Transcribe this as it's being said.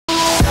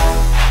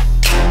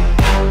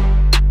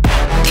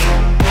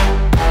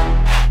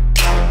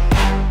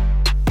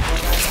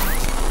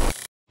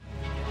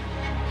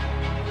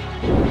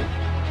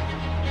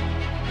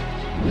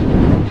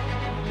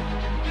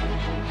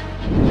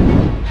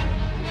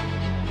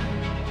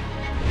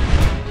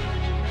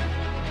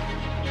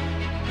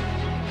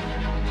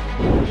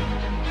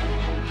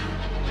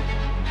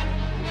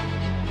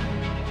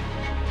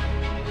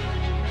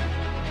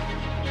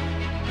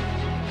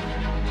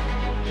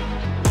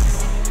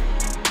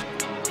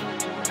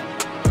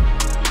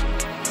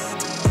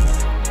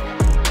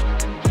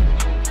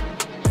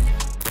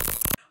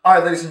All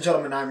right, ladies and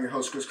gentlemen, I'm your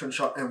host, Chris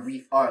Crenshaw, and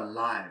we are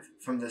live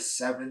from the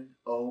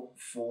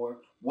 704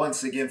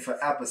 once again for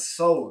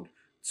episode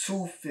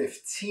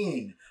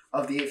 215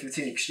 of the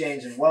 815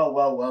 Exchange. And well.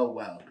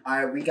 All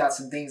right, we got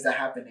some things that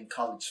happen in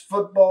college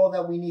football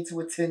that we need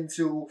to attend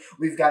to.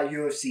 We've got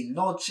UFC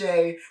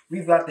Noche.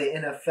 We've got the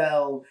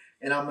NFL.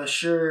 And I'm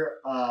sure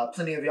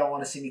plenty of y'all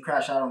want to see me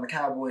crash out on the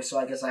Cowboys, so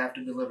I guess I have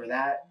to deliver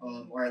that,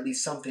 or at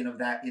least something of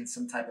that in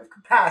some type of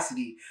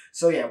capacity.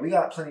 So yeah, we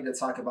got plenty to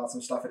talk about,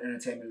 some stuff in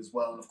entertainment as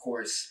well, and of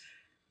course,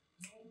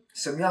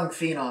 some young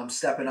phenoms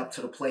stepping up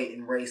to the plate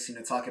and racing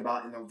to talk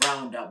about in the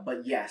Roundup.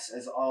 But yes,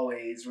 as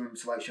always, remember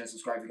to like, share, and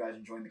subscribe if you guys are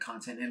enjoying the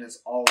content. And as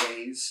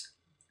always,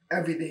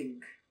 everything,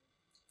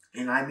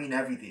 and I mean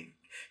everything,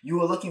 you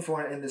are looking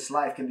for in this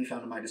life can be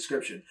found in my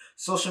description.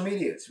 Social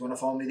medias, you want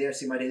to follow me there,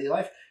 see my daily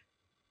life?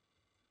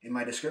 In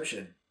my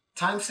description.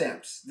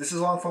 Timestamps. This is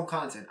long form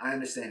content. I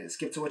understand it.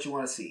 Skip to what you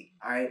want to see.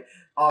 Alright?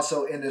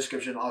 Also in the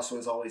description, also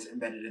as always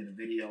embedded in the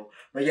video.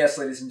 But yes,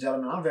 ladies and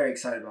gentlemen, I'm very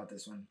excited about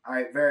this one.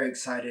 Alright, very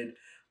excited.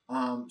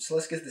 So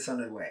let's get this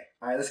underway.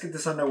 Alright, let's get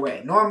this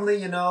underway. Normally,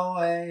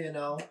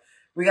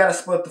 we gotta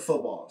split the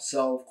football.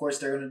 So of course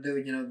they're gonna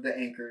do, the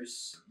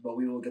anchors. But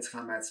we will get to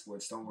combat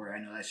sports. Don't worry,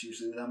 I know that's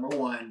usually the number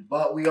one.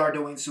 But we are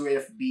doing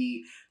Suga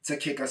to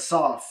kick us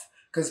off.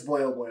 Because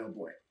boy, oh boy, oh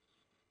boy.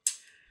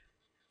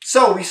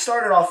 So, we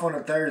started off on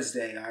a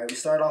Thursday, all right? We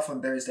started off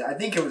on Thursday. I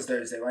think it was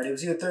Thursday, right? It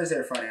was either Thursday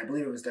or Friday. I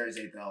believe it was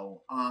Thursday,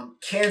 though.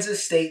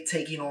 Kansas State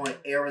taking on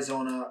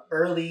Arizona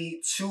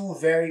early. Two of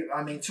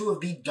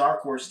the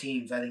dark horse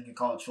teams, I think, in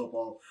college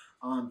football.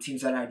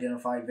 Teams that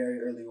identified very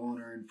early on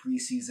or in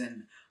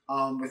preseason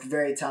with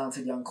very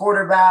talented young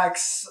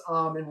quarterbacks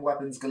and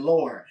weapons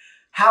galore.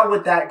 How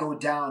would that go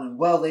down? And,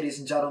 well, ladies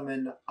and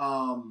gentlemen,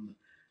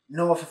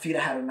 Noah Fifita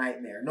had a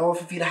nightmare. Noah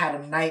Fifita had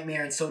a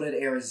nightmare, and so did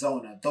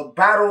Arizona. The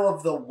battle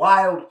of the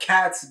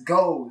Wildcats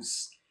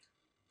goes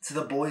to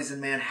the boys in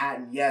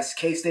Manhattan. Yes,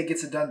 K-State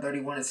gets it done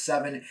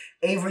 31-7.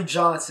 Avery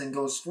Johnson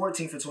goes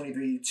 14 for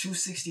 23,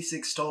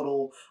 266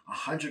 total,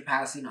 100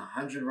 passing,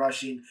 100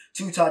 rushing,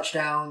 2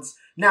 touchdowns.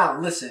 Now,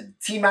 listen,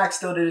 T-Mac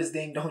still did his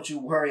thing. Don't you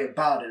worry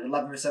about it.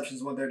 11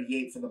 receptions,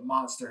 138 for the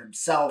monster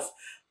himself.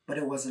 But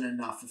it wasn't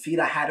enough.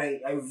 Fifita had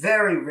a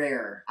very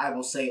rare, I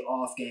will say,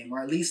 off game, or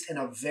at least in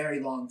a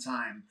very long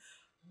time.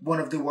 One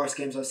of the worst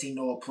games I've seen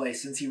Noah play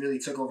since he really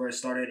took over as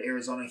starter at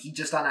Arizona. He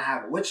just didn't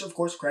have it, which, of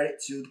course,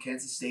 credit to the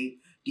Kansas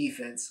State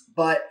defense.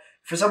 But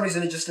for some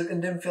reason, it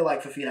didn't feel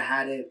like Fifita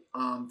had it.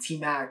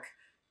 T-Mac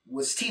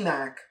was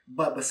T-Mac,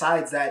 but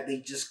besides that, they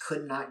just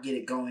could not get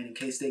it going, and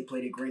K-State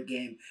played a great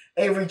game.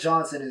 Avery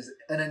Johnson is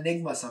an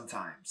enigma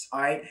sometimes, all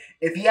right?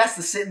 If he has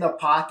to sit in the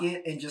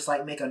pocket and just,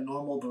 make a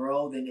normal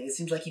throw, then it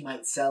seems like he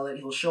might sell it.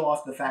 He'll show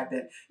off the fact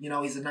that,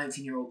 he's a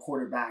 19-year-old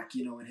quarterback,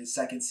 in his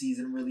second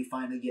season, really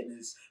finally getting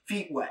his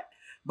feet wet.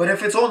 But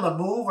if it's on the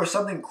move or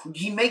something,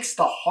 he makes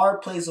the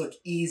hard plays look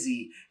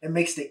easy and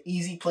makes the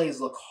easy plays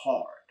look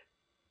hard,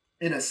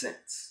 in a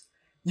sense.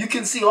 You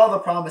can see all the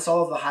promise,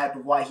 all of the hype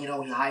of why, he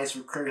highest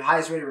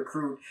rated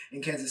recruit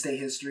in Kansas State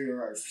history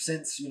or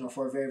since,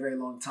 for a very, very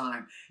long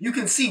time. You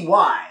can see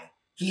why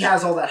he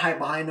has all that hype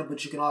behind him,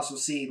 but you can also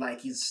see,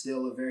 he's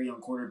still a very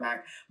young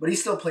quarterback. But he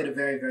still played a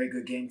very, very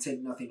good game,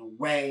 take nothing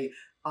away.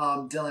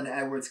 Dylan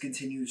Edwards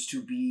continues to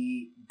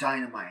be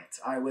dynamite.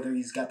 All right, whether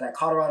he's got that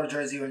Colorado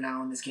jersey or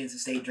now in this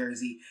Kansas State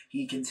jersey,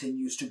 he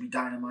continues to be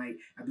dynamite.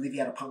 I believe he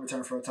had a punt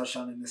return for a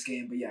touchdown in this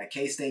game. But yeah,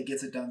 K-State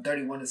gets it done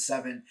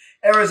 31-7.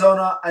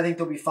 Arizona, I think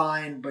they'll be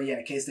fine. But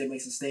yeah, K-State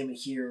makes a statement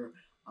here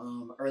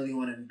early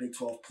on in Big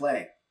 12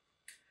 play.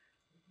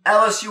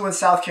 LSU and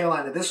South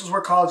Carolina. This was where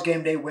College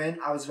Game Day went.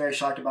 I was very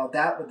shocked about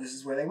that, but this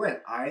is where they went.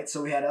 All right,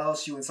 so we had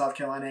LSU and South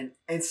Carolina.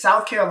 And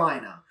South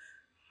Carolina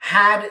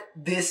had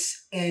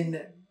this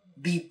in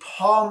the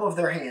palm of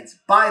their hands.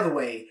 By the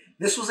way,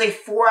 this was a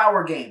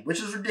 4-hour game, which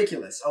is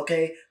ridiculous,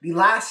 okay? The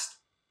last,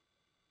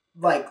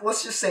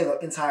 let's just say the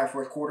entire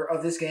fourth quarter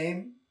of this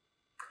game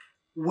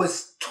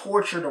was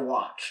torture to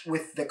watch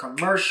with the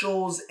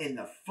commercials and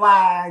the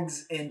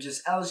flags and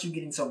just LSU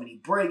getting so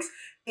many breaks.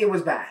 It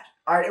was bad.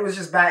 All right, it was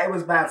just bad. It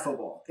was bad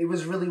football. It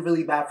was really,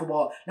 really bad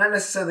football. Not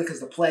necessarily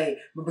because of the play,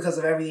 but because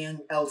of everything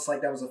else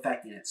that was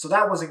affecting it. So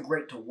that wasn't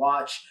great to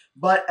watch.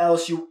 But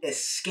LSU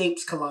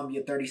escapes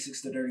Columbia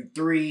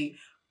 36-33.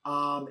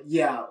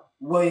 Yeah,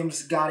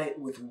 Williams got it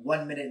with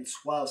 1 minute and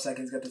 12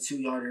 seconds. Got the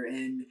 2-yarder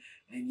in.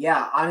 And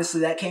yeah, honestly,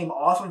 that came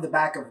off of the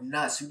back of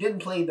Nuss, who didn't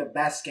play the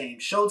best game.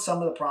 Showed some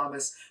of the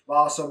promise, but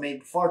also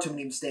made far too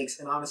many mistakes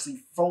and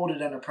honestly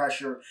folded under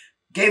pressure.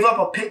 Gave up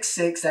a pick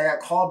 6 that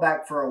got called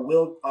back for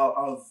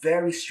a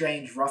very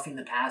strange roughing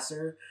the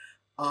passer.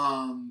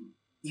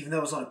 Even though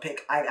it was on a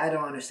pick. I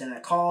don't understand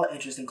that call.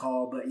 Interesting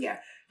call. But yeah,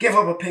 gave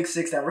up a pick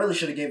 6 that really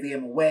should have gave the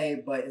game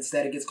away. But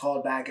instead it gets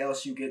called back.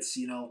 LSU gets,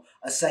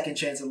 a second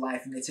chance at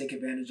life and they take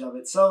advantage of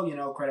it. So,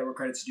 credit where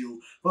credit's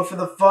due. But for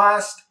the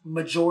vast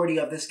majority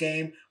of this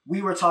game,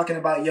 we were talking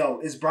about,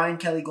 is Brian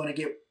Kelly going to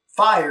get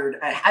fired?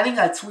 I think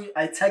I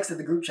texted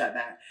the group chat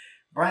that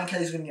Brian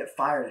Kelly's going to get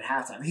fired at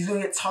halftime. He's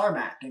going to get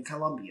tarmacked in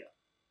Columbia.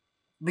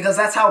 Because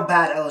that's how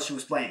bad LSU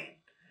was playing.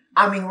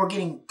 I mean, we're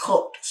getting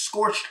cooked,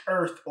 scorched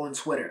earth on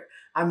Twitter.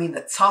 I mean,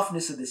 the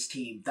toughness of this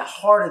team, the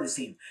heart of this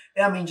team.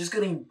 I mean, just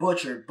getting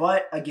butchered.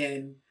 But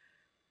again,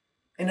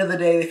 end of the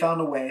day, they found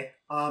a way.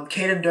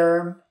 Caden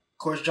Durham, of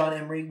course, John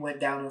Emery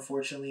went down,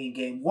 unfortunately, in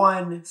game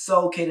 1.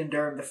 So Caden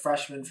Durham, the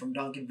freshman from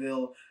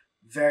Duncanville,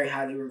 very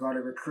highly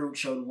regarded recruit,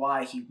 showed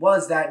why he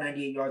was that.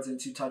 98 yards and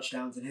 2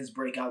 touchdowns in his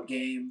breakout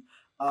game.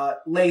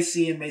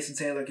 Lacey and Mason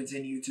Taylor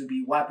continue to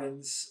be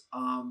weapons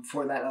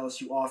for that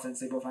LSU offense.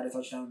 They both had a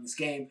touchdown in this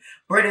game.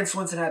 Braden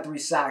Swinson had 3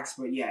 sacks,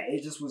 but yeah,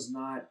 it just was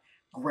not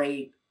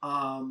great.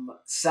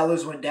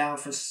 Sellers went down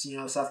for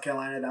South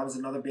Carolina. That was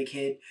another big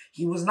hit.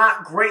 He was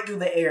not great through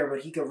the air,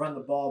 but he could run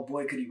the ball.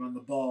 Boy, could he run the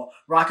ball.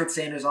 Rocket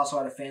Sanders also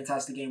had a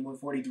fantastic game,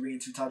 143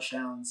 and 2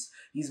 touchdowns.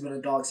 He's been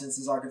a dog since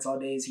his Arkansas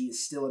days. He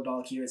is still a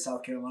dog here at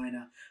South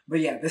Carolina. But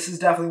yeah, this is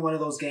definitely one of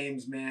those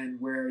games, man,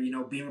 where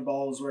Beamer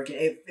ball was working.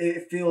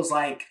 It feels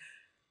like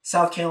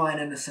South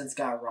Carolina, in a sense,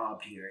 got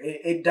robbed here.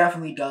 It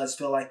definitely does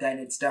feel like that, and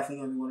it's definitely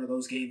going to be one of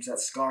those games that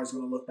Scar's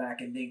going to look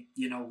back and think,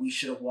 we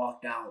should have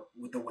walked out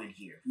with the win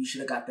here. We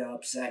should have got that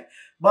upset,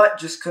 but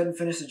just couldn't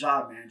finish the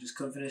job, man. Just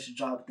couldn't finish the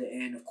job at the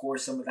end. Of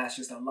course, some of that's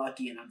just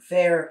unlucky and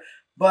unfair,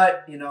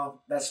 but,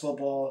 that's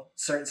football.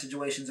 Certain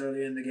situations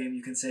earlier in the game,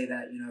 you can say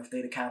that, if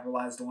they'd have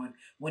capitalized on,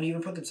 wouldn't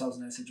even put themselves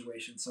in that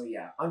situation. So,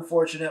 yeah,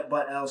 unfortunate,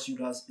 but LSU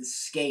does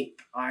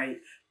escape, all right?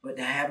 But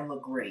they haven't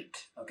looked great,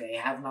 okay? They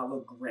have not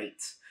looked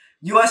great.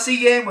 USC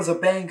game was a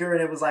banger,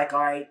 and it was like, all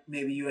right,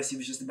 maybe USC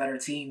was just a better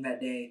team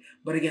that day.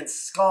 But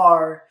against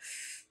Scar,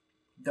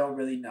 don't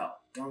really know.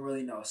 Don't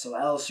really know. So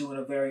LSU in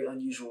a very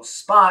unusual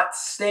spot,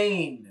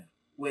 staying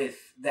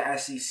with the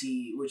SEC,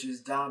 which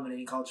is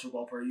dominating college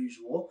football per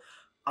usual.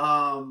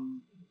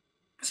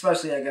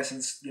 Especially, I guess,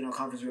 in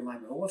conference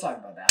realignment. But we'll talk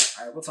about that.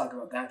 All right, we'll talk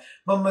about that.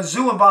 But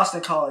Mizzou and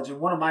Boston College in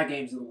one of my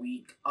games of the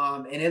week,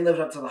 and it lived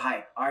up to the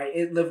hype. All right,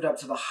 it lived up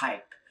to the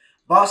hype.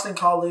 Boston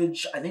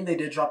College, I think they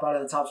did drop out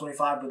of the top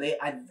 25, but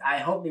I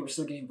hope they were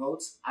still getting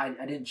votes. I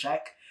didn't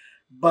check.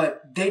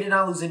 But they did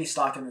not lose any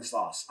stock in this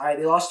loss. All right,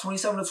 they lost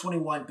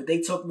 27-21, but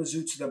they took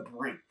Mizzou to the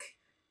brink.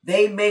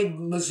 They made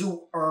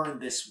Mizzou earn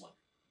this one.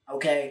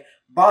 Okay?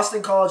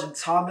 Boston College and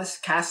Thomas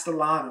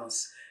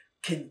Castellanos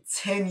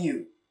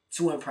continue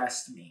to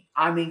impress me.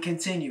 I mean,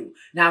 continue.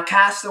 Now,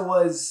 Casta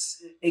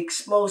was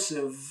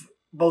explosive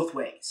both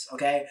ways,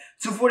 okay?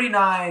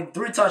 249,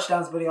 3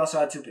 touchdowns, but he also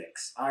had 2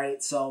 picks. All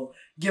right, so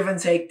give and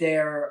take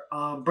there.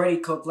 Brady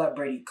Cook, let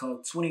Brady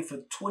cook.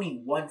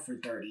 21 for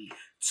 30,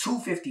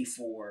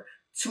 254,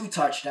 2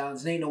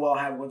 touchdowns. Nate Noel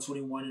had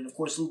 121, and of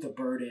course Luther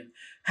Burden.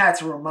 Had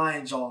to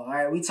remind y'all, all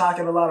right? We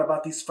talking a lot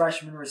about these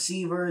freshman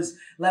receivers.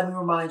 Let me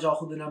remind y'all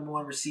who the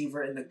 #1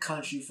 receiver in the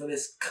country for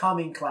this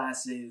coming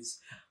class is.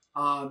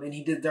 And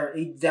he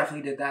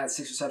definitely did that.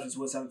 6 receptions,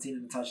 117,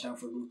 and a touchdown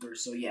for Luther.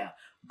 So yeah,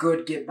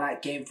 good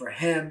get-back game for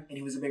him, and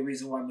he was a big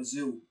reason why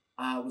Mizzou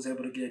was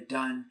able to get it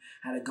done.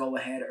 Had a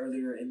go-ahead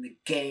earlier in the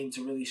game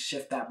to really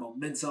shift that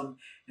momentum,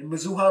 and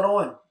Mizzou held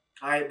on.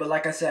 All right, but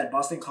like I said,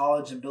 Boston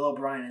College and Bill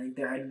O'Brien, I think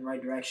they're heading in the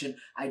right direction.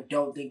 I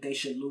don't think they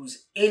should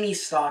lose any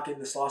stock in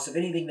this loss. If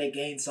anything, they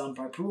gained some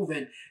by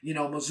proving,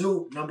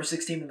 Mizzou, number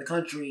 6 team in the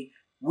country,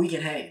 we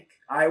can hang.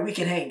 All right, we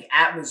can hang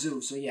at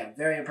Mizzou. So, yeah,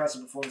 very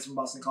impressive performance from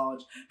Boston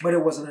College, but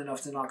it wasn't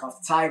enough to knock off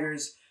the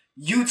Tigers.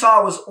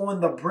 Utah was on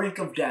the brink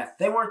of death.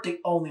 They weren't the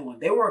only one.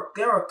 There were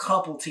a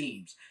couple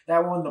teams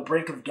that were on the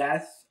brink of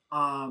death,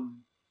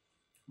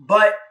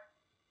 but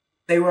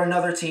they were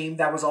another team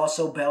that was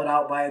also bailed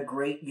out by a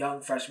great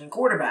young freshman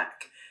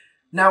quarterback.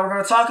 Now, we're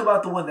going to talk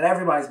about the one that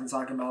everybody's been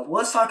talking about.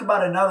 Let's talk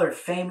about another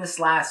famous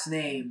last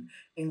name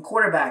in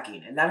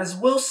quarterbacking, and that is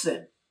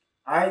Wilson.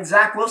 All right,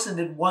 Zach Wilson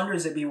did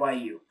wonders at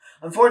BYU.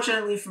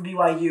 Unfortunately for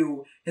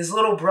BYU, his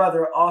little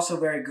brother, also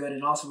very good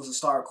and also was a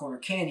star at Corner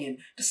Canyon,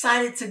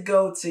 decided to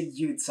go to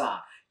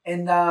Utah.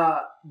 And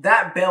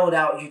that bailed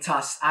out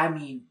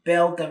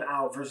bailed them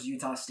out versus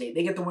Utah State.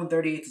 They get the win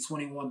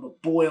 38-21,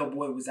 but boy, oh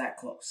boy, was that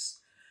close.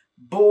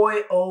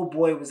 Boy, oh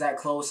boy, was that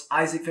close.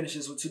 Isaac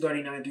finishes with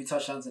 239, 3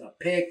 touchdowns and a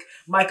pick.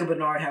 Micah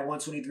Bernard had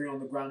 123 on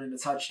the ground and a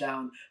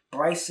touchdown.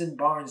 Bryson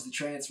Barnes, the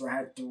transfer,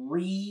 had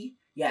 3.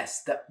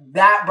 Yes,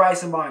 that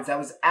Bryson Barnes, that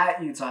was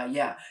at Utah,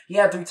 yeah. He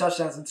had 3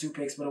 touchdowns and 2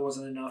 picks, but it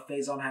wasn't enough.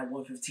 Faison had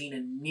 115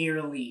 and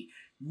nearly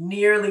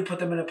put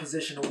them in a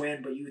position to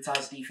win, but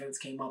Utah's defense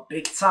came up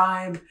big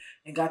time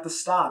and got the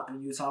stop,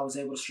 and Utah was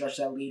able to stretch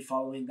that lead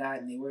following that,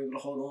 and they were able to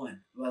hold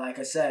on. But like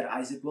I said,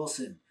 Isaac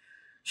Wilson,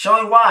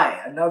 showing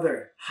why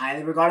another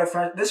highly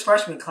regarded this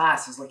freshman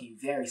class is looking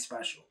very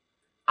special.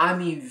 I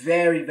mean,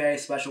 very, very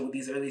special with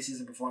these early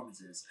season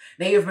performances.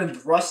 They have been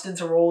thrust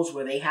into roles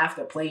where they have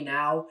to play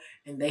now,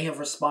 and they have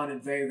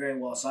responded very, very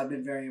well. So I've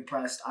been very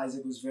impressed.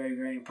 Isaac was very,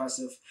 very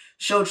impressive.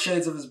 Showed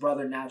shades of his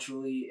brother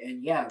naturally,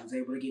 and yeah, was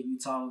able to get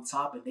Utah on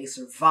top, and they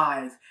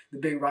survived the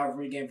big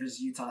rivalry game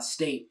versus Utah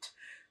State.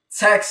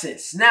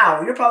 Texas.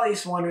 Now, you're probably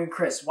just wondering,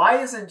 Chris, why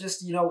isn't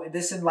just,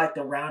 this in like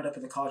the roundup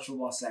of the college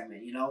football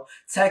segment,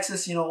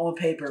 Texas, on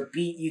paper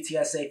beat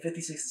UTSA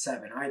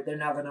 56-7, all right? They're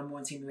now the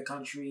 #1 team in the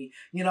country.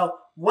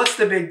 What's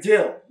the big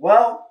deal?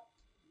 Well,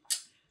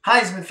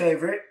 Heisman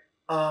favorite,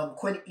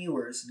 Quinn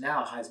Ewers,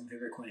 now Heisman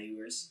favorite Quinn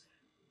Ewers,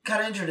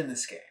 got injured in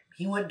this game.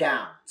 He went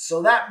down.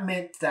 So that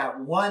meant that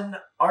one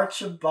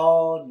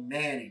Archibald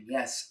Manning,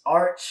 yes,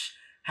 Arch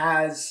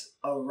has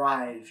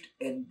arrived.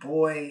 And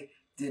boy,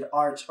 did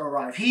Arch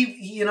arrive.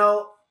 He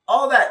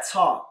all that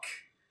talk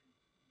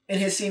in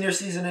his senior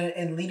season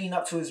and leading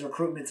up to his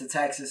recruitment to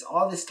Texas,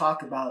 all this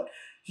talk about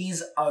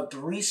he's a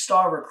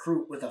 3-star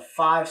recruit with a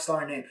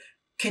 5-star name.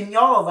 Can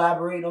y'all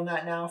elaborate on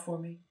that now for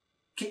me?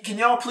 Can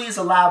y'all please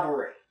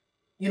elaborate?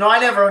 I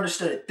never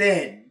understood it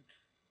then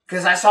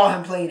because I saw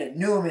him playing at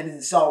Newman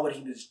and saw what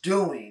he was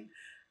doing.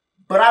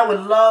 But I would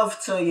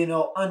love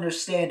to,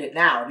 understand it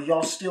now. Do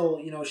y'all still,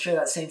 share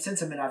that same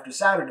sentiment after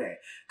Saturday?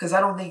 Because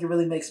I don't think it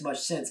really makes much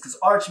sense. Because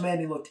Arch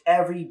Manning looked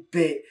every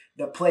bit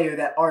the player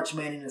that Arch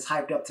Manning is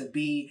hyped up to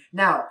be.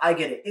 Now, I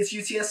get it. It's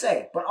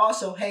UTSA. But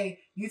also, hey,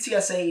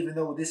 UTSA, even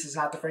though this is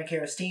not the Frank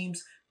Harris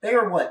teams, they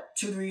were,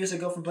 2-3 years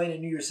ago from playing in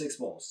New Year's Six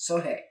Bowls.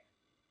 So, hey,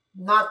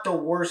 not the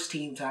worst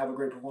team to have a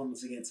great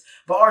performance against.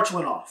 But Arch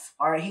went off.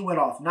 All right, he went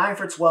off. 9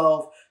 for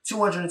 12,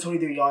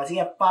 223 yards. He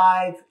had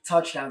 5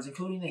 touchdowns,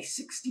 including a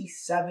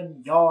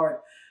 67-yard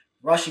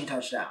rushing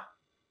touchdown.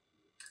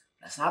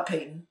 That's not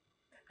Peyton.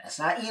 That's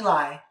not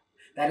Eli.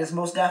 That is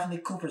most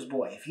definitely Cooper's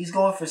boy. If he's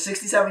going for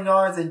 67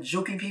 yards and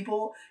juking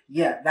people,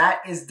 yeah,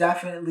 that is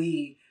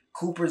definitely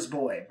Cooper's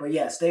boy. But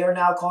yes, they are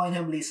now calling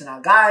him Lisa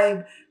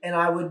Nagaib, and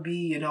I would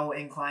be,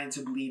 inclined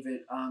to believe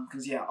it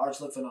because, yeah, Arch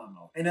looked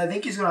phenomenal. And I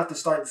think he's going to have to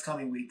start this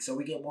coming week, so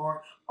we get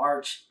more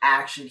Arch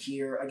action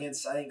here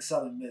against, I think,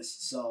 Southern Miss.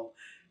 So,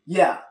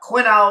 yeah,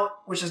 Quinn out,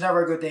 which is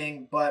never a good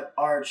thing, but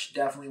Arch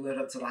definitely lived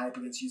up to the hype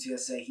against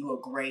UTSA. He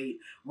looked great.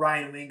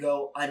 Ryan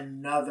Wingo,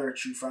 another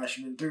true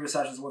freshman, 3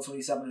 receptions,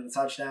 127 and a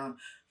touchdown.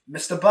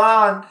 Mr.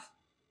 Bond,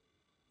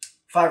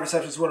 5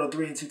 receptions,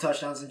 103 and 2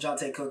 touchdowns, and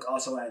Jonte Cook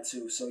also had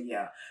 2. So,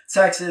 yeah,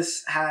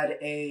 Texas had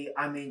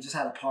just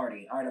had a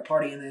party. All right, a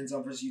party in the end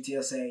zone versus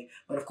UTSA.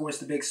 But, of course,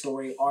 the big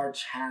story,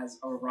 Arch has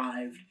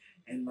arrived.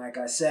 And like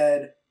I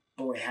said,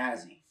 boy,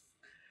 has he.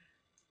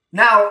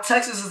 Now,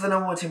 Texas is the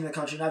number 1 team in the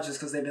country, not just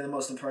because they've been the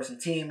most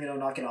impressive team,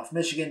 knocking off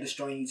Michigan,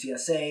 destroying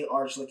UTSA,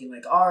 Arch looking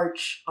like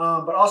Arch,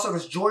 but also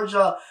because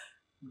Georgia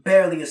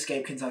barely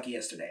escaped Kentucky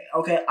yesterday.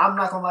 Okay, I'm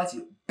not going to lie to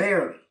you.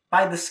 Barely.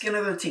 By the skin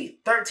of their teeth.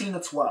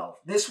 13-12.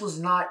 This was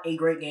not a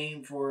great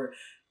game for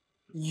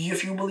you.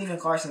 If you believe in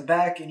Carson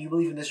Beck and you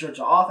believe in this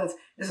Georgia offense,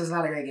 this is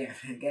not a great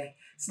game, okay?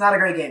 It's not a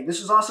great game. This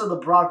was also the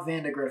Brock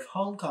Vandegrift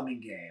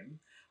homecoming game,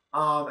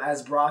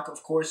 as Brock,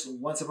 of course,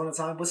 once upon a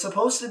time was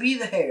supposed to be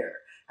the heir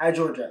at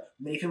Georgia.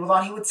 Many people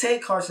thought he would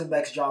take Carson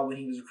Beck's job when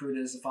he was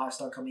recruited as a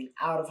 5-star coming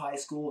out of high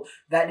school.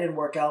 That didn't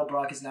work out.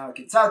 Brock is now at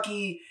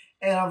Kentucky.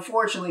 And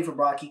unfortunately for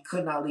Brock, he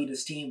could not lead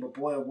his team, but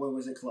boy, oh boy,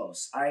 was it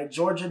close. All right,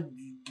 Georgia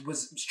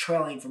was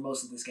trailing for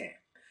most of this game.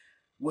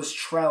 Was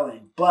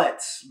trailing.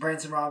 But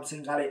Branson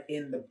Robinson got it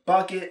in the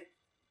bucket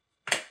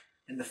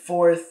in the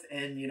 4th.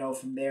 And,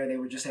 from there, they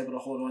were just able to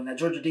hold on. That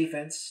Georgia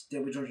defense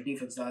did what Georgia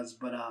defense does.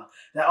 But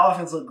that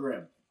offense looked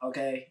grim,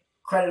 okay?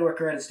 Credit where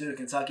credit's due to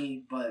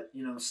Kentucky, but,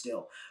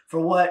 still. For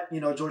what,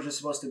 Georgia's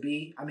supposed to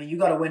be, you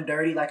got to win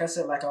dirty. Like I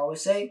said, like I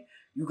always say,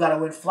 you got to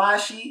win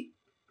flashy.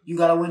 You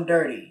got to win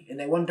dirty. And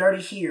they won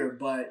dirty here,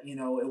 but,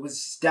 it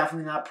was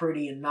definitely not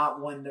pretty and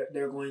not one that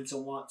they're going to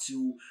want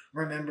to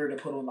remember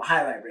to put on the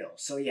highlight reel.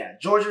 So, yeah,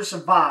 Georgia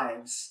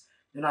survives.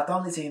 They're not the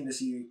only team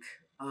this week.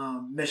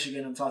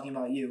 Michigan, I'm talking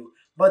about you.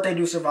 But they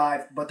do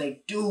survive. But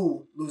they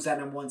do lose that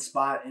number 1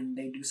 spot, and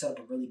they do set up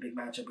a really big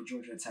matchup with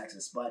Georgia and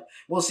Texas. But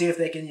we'll see if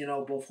they can,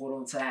 both hold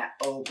on to that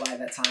by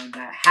the time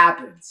that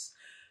happens.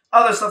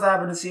 Other stuff that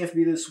happened in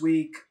CFB this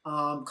week,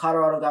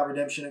 Colorado got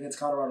redemption against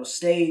Colorado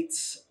State.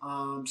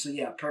 So,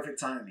 yeah, perfect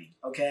timing,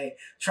 okay?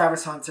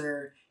 Travis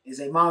Hunter is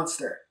a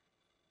monster.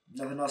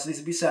 Nothing else needs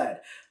to be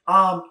said.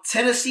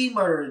 Tennessee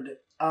murdered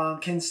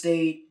Kent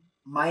State.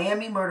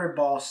 Miami murdered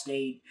Ball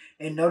State.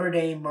 And Notre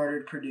Dame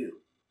murdered Purdue.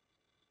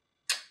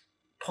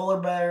 Polar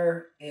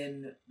bear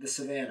in the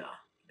savannah.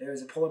 There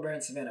is a polar bear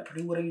in Savannah.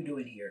 Purdue, what are you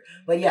doing here?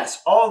 But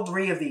yes, all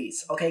 3 of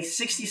these, okay,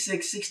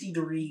 66,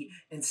 63,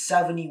 and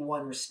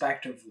 71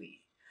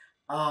 respectively.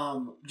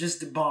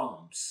 Just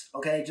bombs,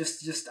 okay?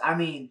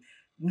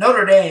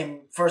 Notre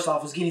Dame, first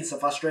off, was getting some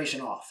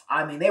frustration off.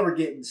 They were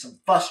getting some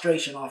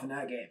frustration off in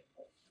that game.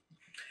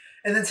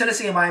 And then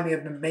Tennessee and Miami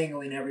have been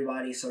mangling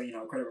everybody, so,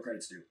 credit where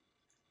credit's due.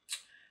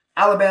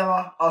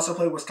 Alabama also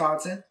played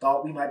Wisconsin.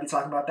 Thought we might be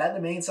talking about that in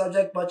the main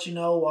subject, but,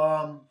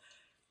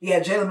 yeah,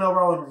 Jalen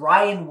Milroe and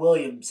Ryan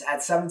Williams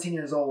at 17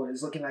 years old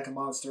is looking like a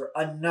monster.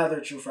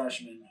 Another true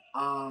freshman.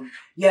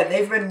 Yeah,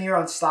 they've been near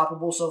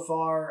unstoppable so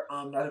far.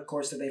 Not, of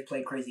course, that they've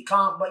played crazy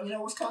comp, but,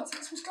 Wisconsin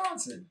is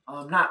Wisconsin.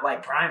 Not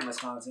like prime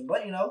Wisconsin,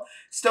 but,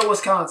 still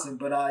Wisconsin.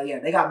 But, yeah,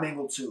 they got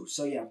mangled too.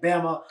 So, yeah,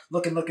 Bama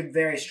looking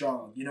very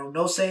strong.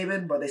 No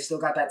Saban, but they still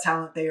got that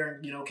talent there.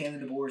 And,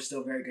 Kalen DeBoer is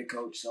still a very good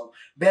coach. So,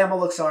 Bama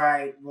looks all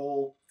right.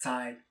 Roll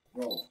Tide.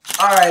 Roll.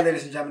 All right,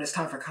 ladies and gentlemen, it's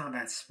time for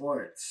Combat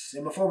Sports.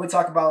 And before we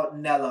talk about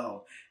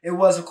Nello, it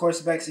was, of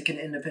course, Mexican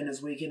Independence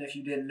Weekend. If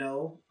you didn't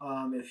know,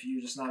 if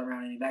you're just not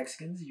around any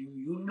Mexicans,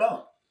 you don't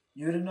know.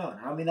 You didn't know.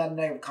 I don't mean that in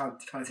a negative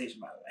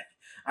connotation, by the way.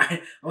 All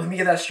right, let me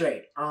get that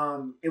straight.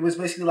 It was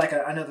basically like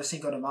another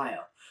Cinco de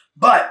Mayo.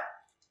 But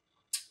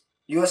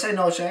USA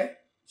Noche,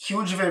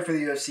 huge event for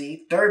the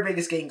UFC, third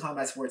biggest gate in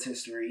combat sports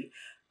history.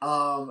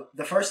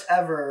 The first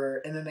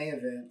ever MMA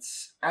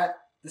events at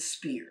the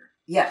Spear.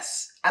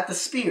 Yes, at the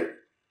Spear.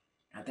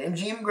 Not the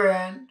MGM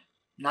Grand,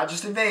 not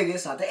just in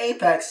Vegas, not the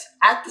Apex,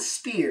 at the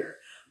Spear.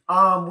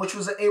 Which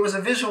was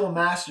a visual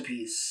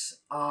masterpiece.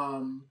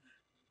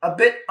 A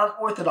bit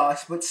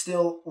unorthodox, but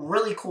still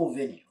really cool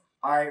venue.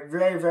 All right,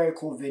 very, very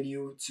cool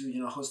venue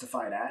to host a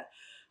fight at.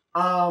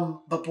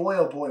 But boy,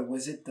 oh boy,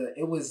 was it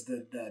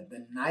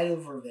the night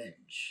of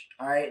revenge.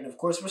 All right, and of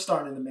course we're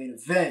starting the main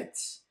event.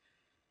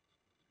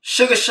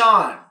 Sugar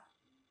Sean,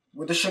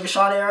 will the Sugar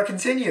Sean era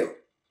continue?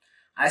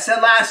 I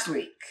said last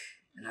week,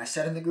 and I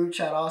said in the group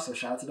chat also.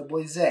 Shout out to the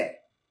boy Zay.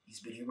 He's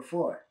been here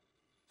before.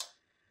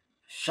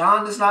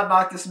 Sean does not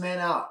knock this man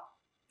out.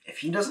 If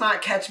he does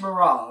not catch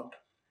Merab,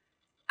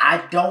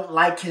 I don't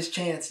like his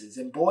chances.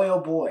 And boy, oh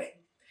boy,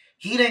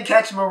 he didn't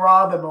catch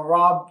Merab, and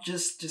Merab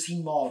just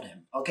he mauled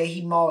him. Okay,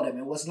 he mauled him.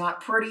 It was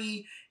not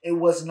pretty. It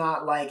was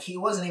not like, he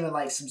wasn't even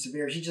like some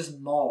severe. He just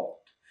mauled.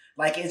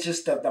 Like, it's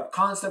just the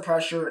constant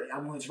pressure.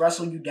 I'm going to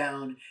wrestle you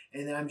down,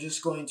 and then I'm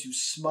just going to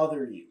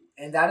smother you.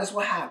 And that is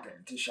what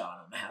happened to Sean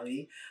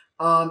O'Malley.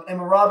 And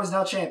Merab is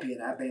now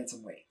champion at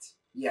bantamweight.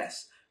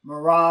 Yes,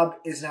 Merab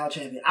is now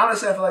champion.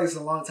 Honestly, I feel like it's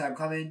a long time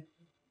coming.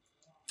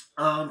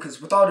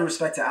 Because with all due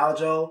respect to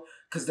Aljo,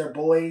 because they're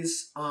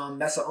boys,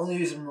 that's the only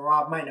reason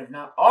Merab might have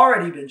not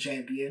already been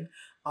champion.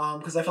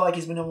 Because I feel like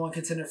he's been number one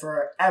contender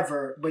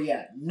forever. But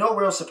yeah, no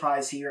real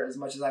surprise here as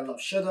much as I love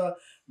Suga.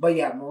 But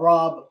yeah,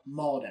 Merab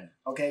mauled him.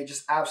 Okay,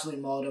 just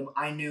absolutely mauled him.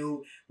 I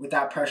knew with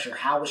that pressure,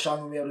 how was Sean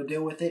going to be able to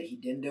deal with it? He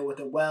didn't deal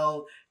with it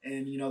well.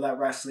 And, that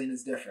wrestling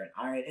is different.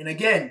 All right, and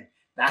again,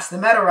 that's the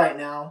meta right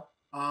now.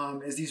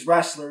 Is these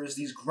wrestlers,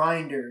 these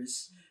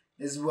grinders,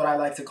 is what I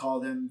like to call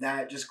them,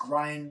 that just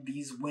grind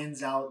these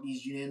wins out,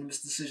 these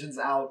unanimous decisions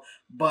out.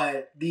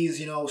 But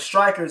these,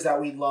 strikers that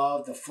we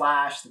love, the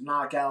flash, the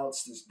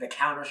knockouts, the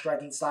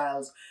counter-striking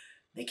styles,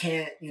 they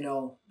can't,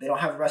 they don't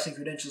have wrestling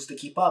credentials to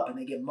keep up, and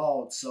they get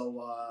mauled.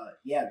 So,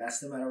 yeah, that's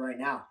the meta right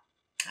now.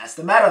 That's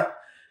the meta.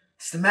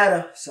 It's the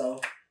meta.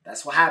 So,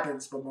 that's what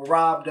happens. But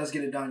Merab does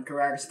get it done.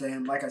 Congrats to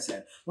him. Like I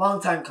said,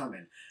 long time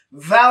coming.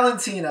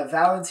 Valentina.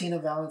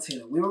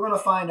 We were going to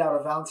find out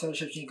if Valentina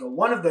Shevchenko,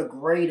 one of the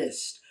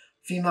greatest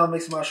female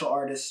mixed martial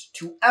artists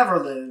to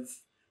ever live,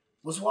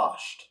 was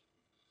washed.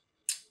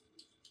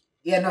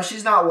 Yeah, no,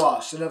 she's not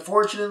washed. And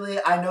unfortunately,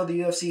 I know the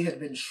UFC had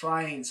been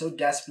trying so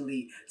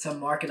desperately to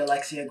market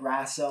Alexia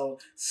Grasso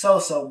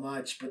so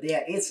much. But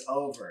yeah, it's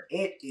over.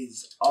 It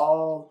is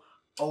all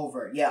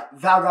over. Yeah,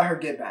 Val got her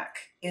get back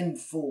in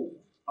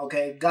full.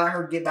 Okay, got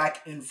her get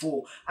back in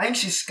full. I think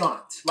she's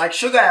skunked. Like,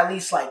 Suga at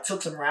least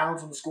took some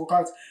rounds on the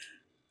scorecards.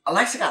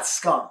 Alexa got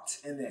skunked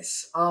in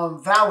this.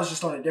 Val was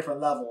just on a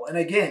different level. And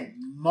again,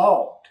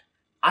 mauled.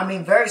 I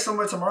mean, very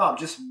similar to Merab.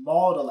 Just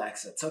mauled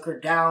Alexa. Took her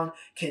down.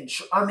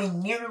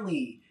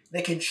 Nearly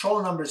the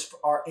control numbers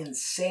are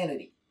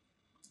insanity.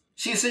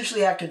 She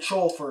essentially had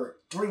control for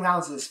 3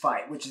 rounds of this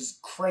fight, which is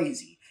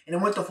crazy. And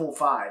it went the full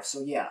 5.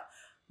 So, yeah.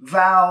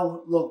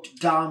 Val looked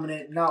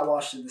dominant, not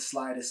washed in the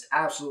slightest.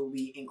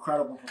 Absolutely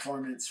incredible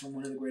performance from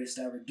one of the greatest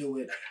to ever do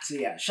it. So,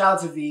 yeah. Shout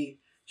out to V.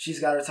 She's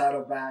got her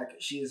title back.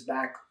 She is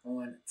back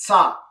on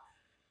top.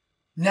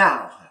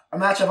 Now, a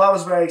matchup I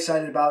was very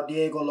excited about.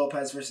 Diego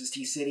Lopez versus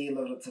T-City.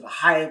 Lived up to the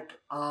hype.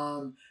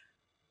 2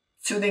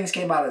 things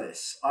came out of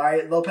this. All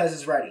right, Lopez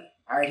is ready.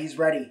 All right, he's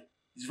ready.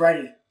 He's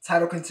ready.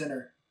 Title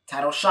contender.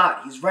 Title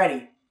shot. He's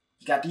ready.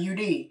 He got the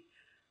UD.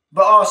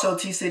 But also,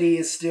 T-City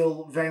is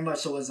still very much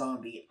so a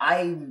zombie.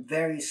 I'm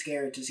very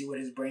scared to see what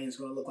his brain is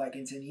going to look like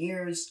in 10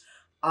 years.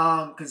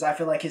 Because I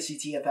feel like his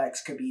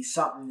CTFX could be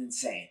something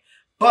insane.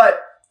 But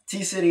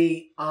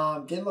T-City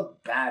didn't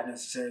look bad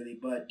necessarily,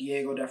 but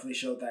Diego definitely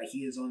showed that he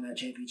is on that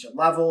championship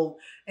level.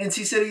 And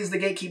T-City is the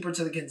gatekeeper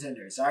to the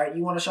contenders. All right,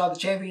 you want to shot the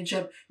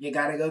championship, you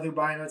got to go through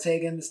Brian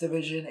Ortega in this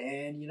division.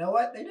 And you know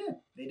what? They did.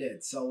 They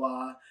did.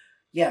 So,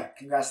 yeah,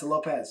 congrats to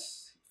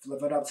Lopez.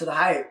 Living up to the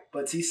hype.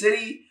 But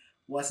T-City,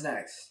 what's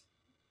next?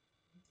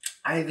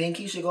 I think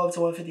he should go up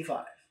to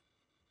 155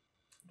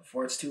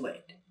 before it's too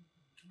late.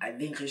 I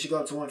think he should go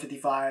up to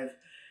 155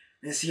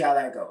 and see how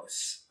that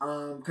goes.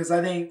 Because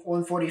I think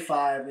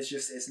 145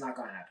 it's not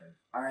going to happen.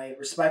 All right,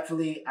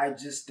 respectfully, I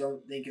just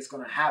don't think it's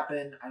going to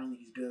happen. I don't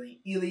think he's beating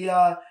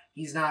Ilya.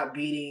 He's not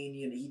beating,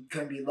 he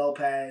couldn't beat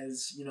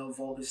Lopez.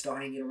 Volk is still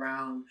hanging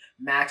around.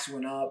 Max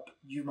went up.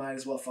 You might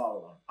as well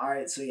follow him. All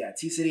right, so yeah,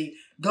 T-City,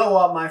 go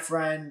up, my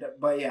friend.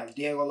 But yeah,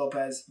 Diego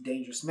Lopez,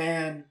 dangerous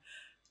man.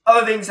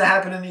 Other things that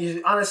happened in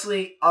these,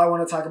 honestly, all I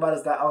want to talk about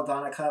is the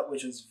Aldana cut,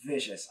 which was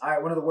vicious. All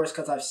right, one of the worst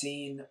cuts I've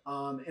seen.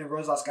 And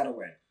Rosas got a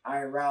win. All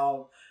right,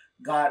 Raul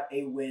got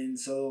a win.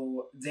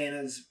 So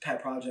Dana's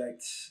pet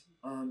project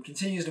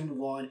continues to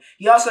move on.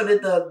 He also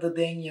did the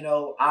thing,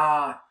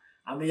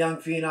 I'm a young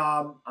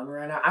phenom.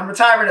 I'm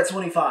retiring at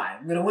 25.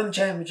 I'm gonna win the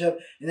championship,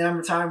 and then I'm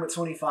retiring at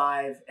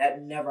 25.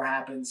 That never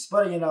happens.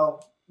 But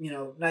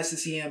nice to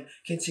see him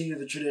continue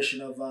the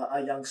tradition of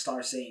a young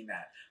star saying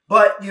that.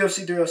 But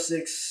UFC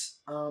 306,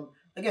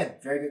 again,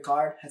 very good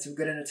card. Had some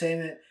good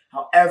entertainment.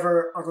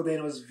 However, Uncle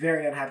Dana was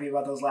very unhappy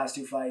about those last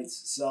 2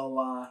 fights.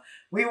 So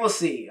we will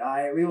see. All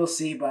right, we will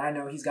see. But I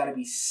know he's got to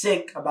be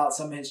sick about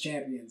some of his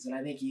champions, and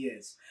I think he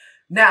is.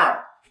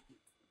 Now,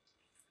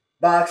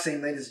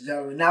 boxing, ladies and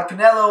gentlemen. Now,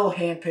 Canelo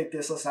handpicked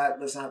this. Let's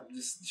not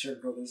just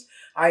sugarcoat this.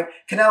 All right,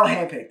 Canelo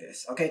handpicked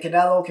this. Okay,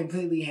 Canelo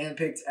completely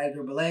handpicked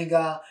Edgar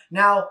Berlanga.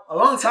 Now, a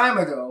long time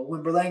ago,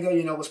 when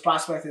Berlanga, was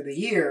Prospect of the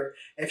Year,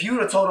 if you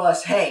would have told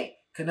us, hey,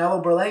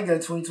 Canelo Berlanga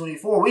in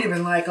 2024, we'd have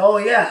been like, oh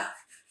yeah,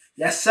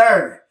 yes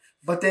sir.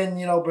 But then,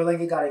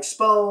 Berlanga got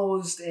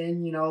exposed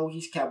and,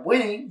 he kept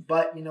winning,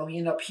 but, he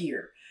ended up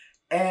here.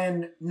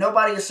 And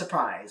nobody is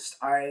surprised,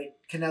 all right?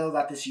 Canelo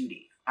got this UD,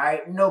 all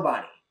right?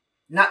 Nobody.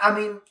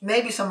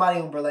 Maybe somebody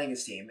on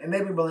Berlanga's team, and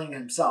maybe Berlanga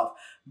himself,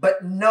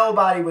 but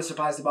nobody was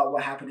surprised about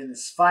what happened in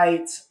this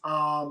fight.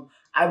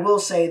 I will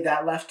say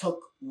that left hook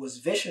was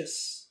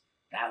vicious.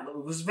 That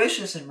was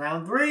vicious in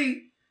round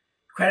 3.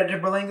 Credit to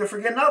Berlanga for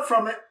getting up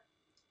from it.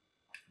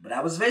 But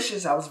that was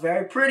vicious. That was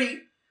very pretty.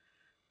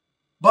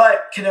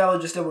 But Canelo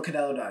just did what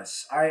Canelo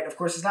does. All right, of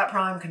course, it's not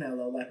prime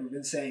Canelo, like we've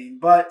been saying,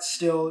 but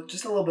still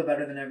just a little bit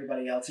better than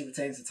everybody else. He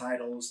retains the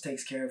titles,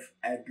 takes care of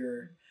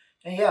Edgar.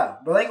 And yeah,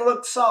 Berlanga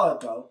looked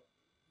solid, though.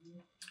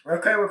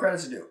 Okay, what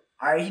credit's due.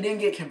 All right, he didn't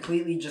get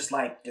completely just,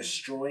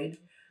 destroyed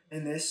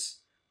in this.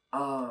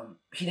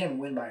 He didn't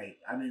win by,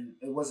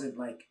 it wasn't,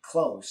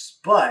 close.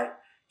 But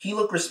he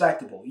looked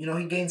respectable.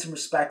 He gained some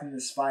respect in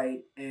this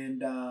fight.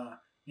 And,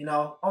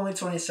 only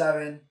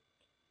 27.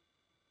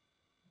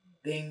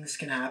 Things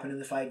can happen in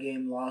the fight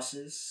game.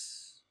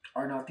 Losses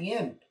are not the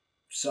end.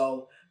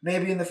 So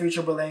maybe in the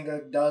future,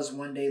 Berlanga does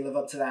one day live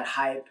up to that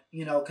hype.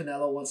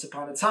 Canelo once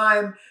upon a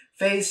time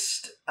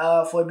faced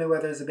Floyd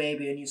Mayweather as a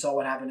baby, and you saw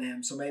what happened to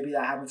him. So maybe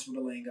that happens for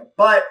Berlanga.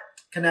 But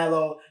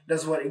Canelo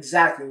does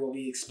exactly what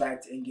we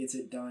expect and gets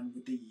it done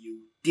with the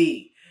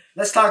UD.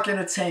 Let's talk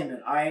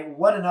entertainment, all right?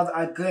 What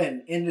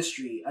again,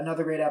 industry,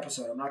 another great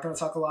episode. I'm not going to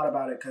talk a lot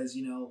about it because,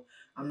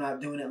 I'm not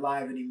doing it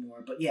live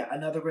anymore. But yeah,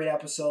 another great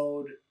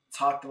episode.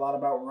 Talked a lot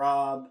about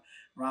Rob.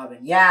 Rob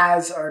and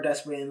Yaz are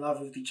desperately in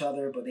love with each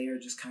other, but they are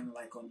just kind of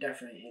on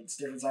different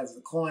sides of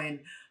the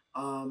coin.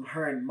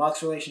 Her and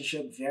Muck's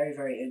relationship, very,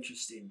 very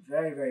interesting.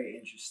 Very, very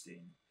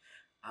interesting.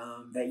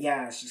 That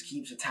Yaz just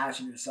keeps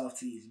attaching herself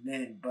to these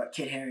men, but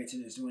Kit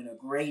Harington is doing a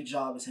great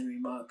job as Henry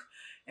Muck.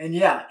 And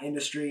yeah,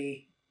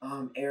 industry,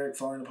 Eric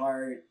falling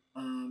apart.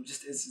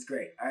 It's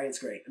great. All right, it's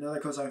great. Another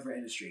co-sign for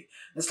industry.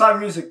 Let's talk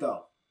music,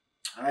 though.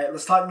 All right,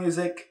 let's talk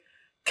music.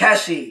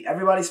 Keshi,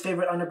 everybody's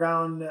favorite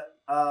underground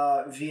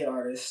Viet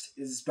artist,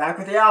 is back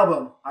with the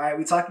album. All right,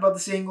 we talked about the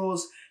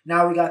singles.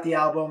 Now we got the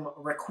album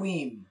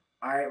Requiem.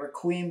 All right,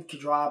 Requiem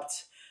dropped.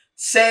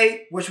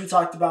 Say, which we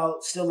talked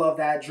about, still love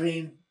that.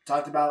 Dream,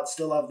 talked about,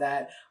 still love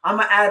that. I'm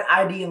going to add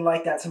ID and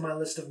Like That to my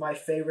list of my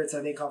favorites,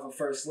 I think, off of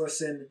first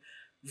listen.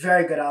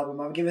 Very good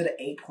album. I'm going to give it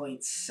an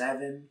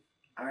 8.7.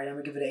 All right, I'm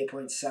going to give it an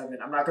 8.7.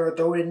 I'm not going to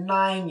throw it in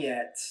 9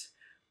 yet.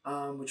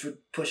 Which would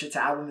push it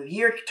to album of the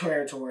year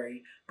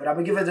territory, but I'm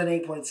gonna give it an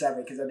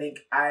 8.7 because I think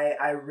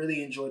I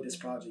really enjoyed this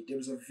project. It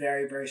was a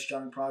very, very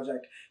strong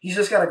project. He's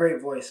just got a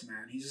great voice,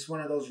 man. He's just one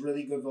of those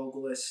really good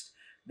vocalists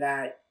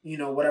that,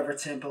 whatever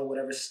tempo,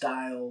 whatever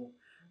style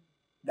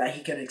that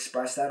he can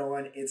express that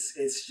on,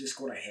 it's just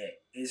gonna hit.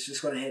 It's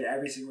just gonna hit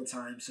every single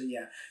time. So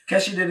yeah,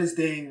 Keshi did his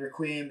thing.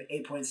 Requiem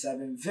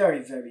 8.7, very,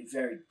 very,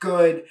 very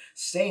good.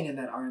 Staying in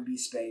that R&B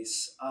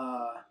space.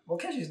 Well,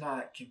 Keshi's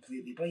not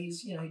completely, but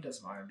he's he does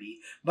some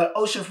R&B. But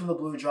Ocean from the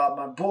Blue dropped.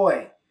 My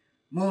boy,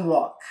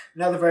 Moonwalk,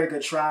 another very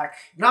good track.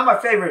 Not my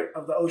favorite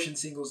of the Ocean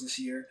singles this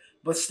year,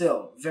 but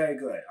still very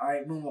good. All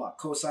right, Moonwalk,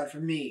 co-sign for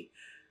me.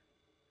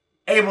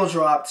 Abel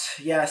dropped.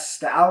 Yes,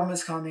 the album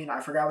is coming. I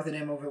forgot what the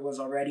name of it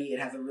was already. It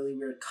has a really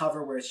weird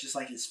cover where it's just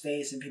his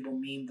face and people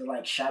meme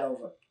the shadow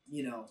of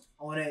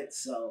on it.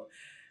 So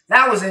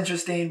that was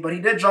interesting. But he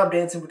did drop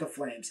Dancing with the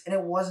Flames, and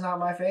it was not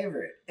my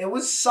favorite. It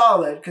was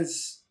solid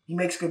because he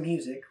makes good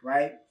music,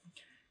 right?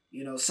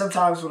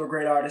 Sometimes with a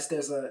great artist,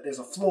 there's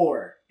a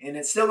floor, and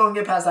it's still gonna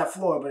get past that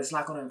floor, but it's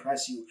not gonna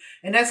impress you.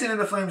 And Dancing in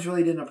the Flames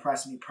really didn't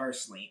impress me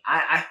personally.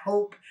 I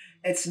hope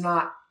it's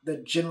not the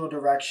general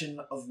direction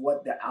of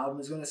what the album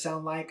is going to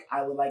sound like.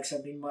 I would like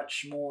something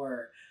much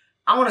more,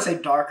 I want to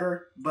say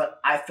darker,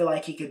 but I feel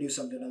like he could do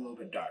something a little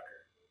bit darker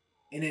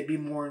and it'd be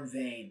more in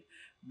vain.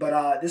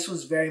 But this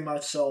was very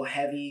much so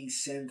heavy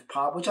synth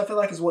pop, which I feel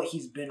like is what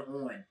he's been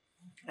on.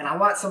 And I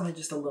want something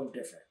just a little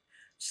different.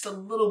 Just a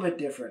little bit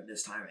different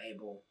this time,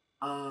 Abel.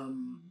 I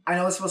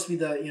know it's supposed to be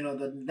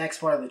the next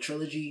part of the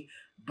trilogy,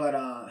 but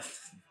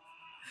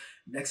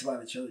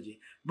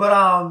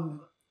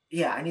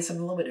yeah, I need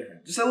something a little bit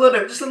different. Just a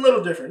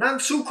little different. Not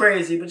too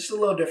crazy, but just a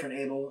little different,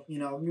 Abel.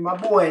 You're my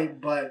boy,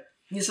 but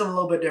you need something a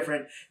little bit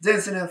different.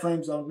 Dancing in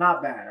Flames, though,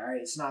 not bad, all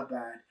right? It's not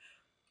bad.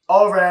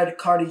 All Red,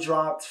 Carti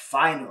dropped,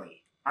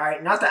 finally. All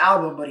right, not the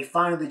album, but he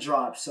finally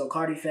dropped. So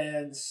Carti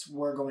fans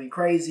were going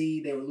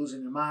crazy. They were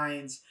losing their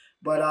minds.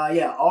 But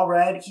yeah, All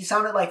Red, he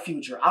sounded like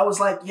Future. I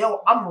was like,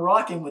 yo, I'm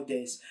rocking with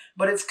this.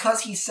 But it's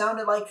because he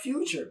sounded like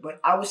Future.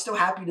 But I was still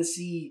happy to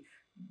see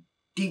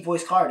deep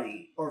voice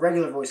Carti or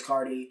regular voice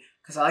Carti,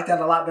 because I like that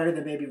a lot better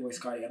than baby voice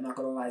Carti. I'm not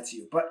going to lie to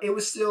you. But it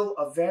was still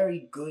a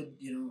very good,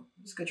 it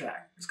was a good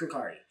track. It was good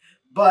Carti.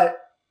 But,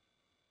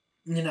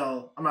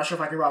 I'm not sure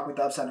if I can rock with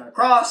the upside down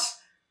cross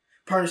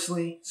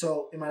personally.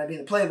 So it might not be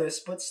in the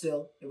playlist, but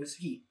still, it was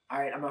heat. All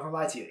right, I'm not going to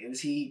lie to you. It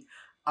was heat.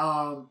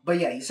 But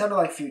yeah, he sounded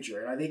like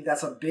Future. And I think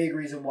that's a big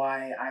reason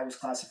why I was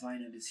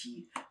classifying it as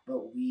heat.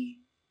 But we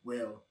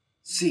will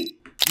see.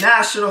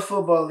 National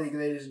Football League,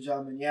 ladies and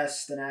gentlemen.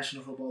 Yes, the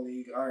National Football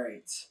League. All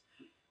right.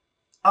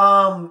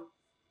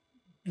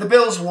 The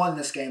Bills won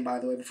this game, by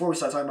the way, before we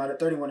start talking about it,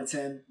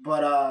 31-10.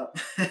 But,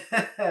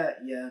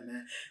 yeah,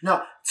 man.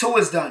 No,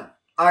 Tua's done.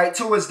 All right,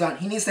 Tua's done.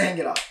 He needs to hang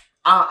it up.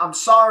 I'm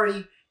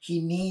sorry.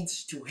 He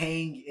needs to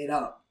hang it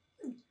up.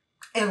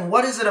 And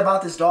what is it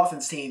about this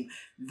Dolphins team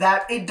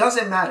that it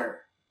doesn't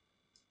matter?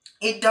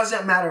 It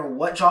doesn't matter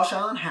what Josh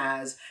Allen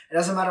has. It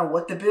doesn't matter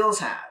what the Bills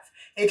have.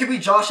 It could be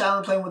Josh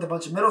Allen playing with a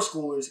bunch of middle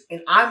schoolers,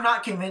 and I'm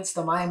not convinced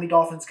the Miami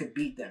Dolphins could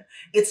beat them.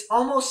 It's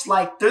almost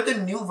like they're the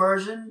new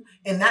version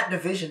in that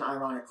division,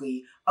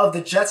 ironically, of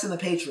the Jets and the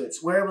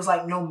Patriots, where it was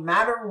like no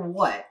matter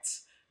what,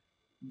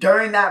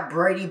 during that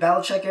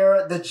Brady-Belichick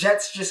era, the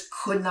Jets just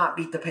could not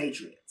beat the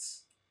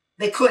Patriots.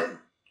 They couldn't.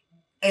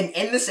 And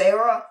in this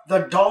era, the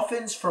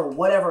Dolphins, for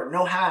whatever,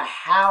 know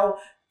how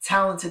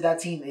talented that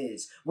team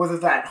is. Whether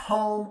they're at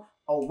home,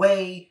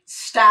 away,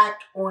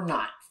 stacked, or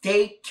not.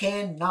 They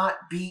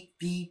cannot beat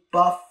the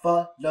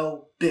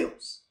Buffalo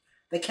Bills.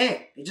 They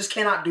can't. They just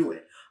cannot do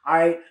it. All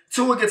right.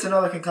 Tua gets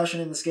another concussion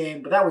in this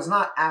game, but that was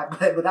not but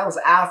that was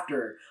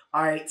after.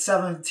 All right,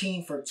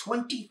 17 for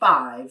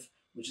 25,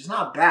 which is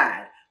not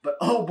bad, but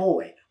oh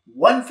boy,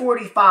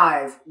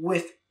 145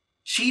 with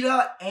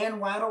Cheetah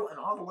and Waddle and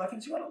all the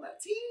weapons you had on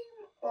that team.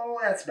 Oh,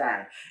 that's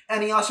bad.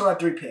 And he also had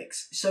 3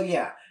 picks. So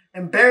yeah,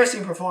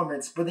 embarrassing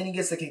performance, but then he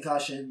gets the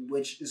concussion,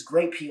 which is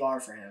great PR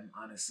for him,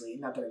 honestly.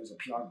 Not that it was a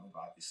PR move,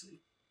 obviously.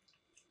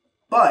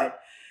 But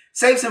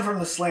saves him from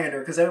the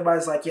slander because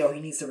everybody's like, yo, he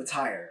needs to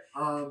retire.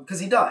 Because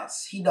he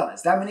does. He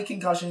does. That many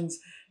concussions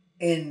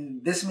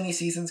in this many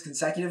seasons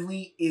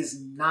consecutively is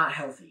not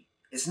healthy.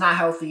 It's not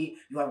healthy.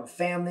 You have a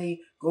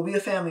family. Go be a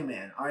family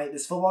man. All right.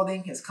 This football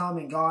thing has come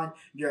and gone.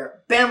 You're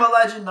a Bama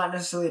legend, not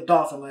necessarily a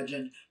Dolphin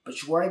legend,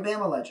 but you are a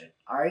Bama legend.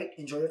 All right.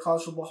 Enjoy your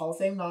College Football Hall of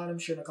Fame nod, I'm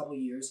sure, in a couple of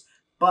years.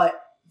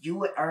 But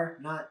you are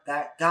not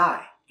that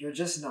guy. You're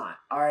just not.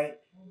 All right.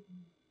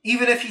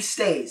 Even if he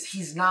stays,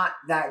 he's not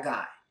that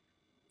guy.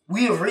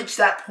 We have reached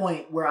that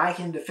point where I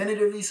can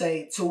definitively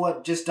say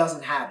Tua just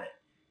doesn't have it.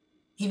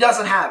 He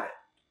doesn't have it.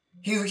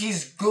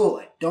 He's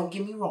good. Don't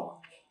get me wrong.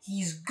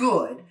 He's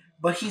good,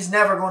 but he's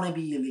never going to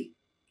be elite.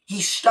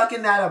 He's stuck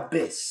in that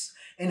abyss.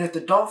 And if the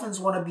Dolphins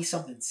want to be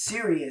something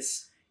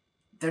serious,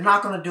 they're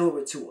not going to do it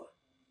with Tua.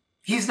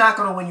 He's not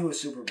going to win you a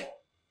Super Bowl.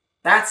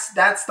 That's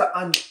the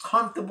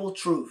uncomfortable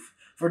truth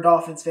for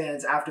Dolphins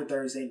fans after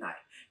Thursday night.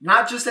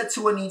 Not just that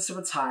Tua needs to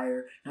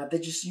retire, not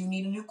that just you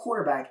need a new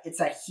quarterback. It's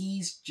that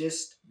he's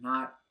just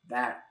not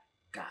that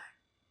guy.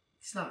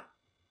 He's not.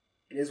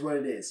 It is what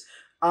it is.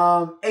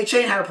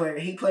 A-Chain had a player.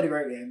 He played a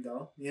great game,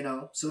 though,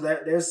 So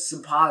there's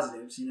some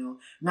positives,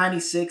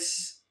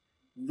 96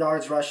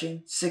 yards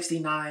rushing,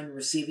 69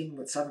 receiving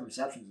with 7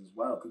 receptions as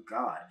well. Good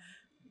God.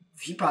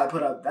 He probably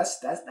put up,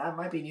 that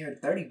might be near a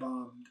 30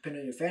 bomb,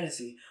 depending on your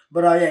fantasy.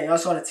 But, yeah, he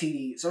also had a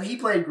TD. So he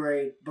played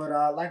great.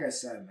 But, like I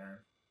said, man,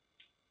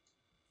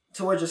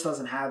 Tua just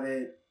doesn't have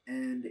it,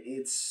 and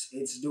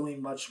it's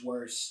doing much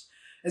worse.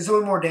 It's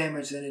doing more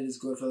damage than it is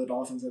good for the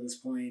Dolphins at this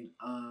point.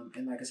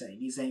 And like I said, he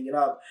needs to hang it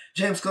up.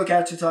 James Cook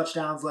had 2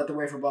 touchdowns, led the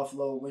way for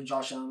Buffalo when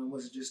Josh Allen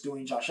was just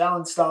doing Josh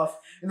Allen stuff.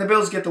 And the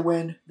Bills get the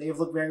win. They have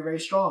looked very, very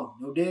strong.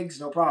 No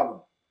digs, no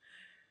problem.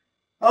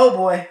 Oh,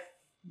 boy.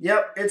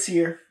 Yep, it's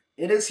here.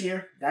 It is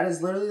here. That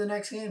is literally the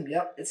next game.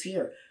 Yep, it's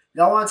here.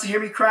 Y'all want to hear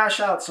me crash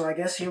out, so I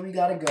guess here we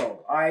got to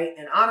go. All right?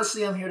 And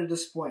honestly, I'm here to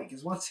disappoint.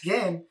 Because once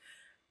again,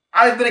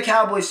 I've been a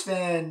Cowboys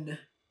fan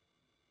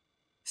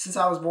since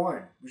I was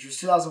born, which was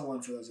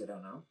 2001 for those that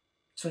don't know,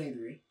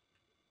 23.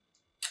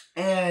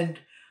 And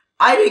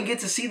I didn't get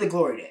to see the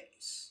glory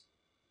days.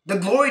 The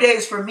glory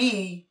days for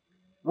me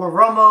were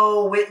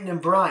Romo, Witten,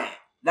 and Bryant.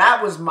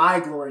 That was my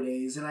glory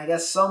days, and I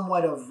guess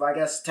somewhat of,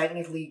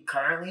 technically,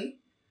 currently,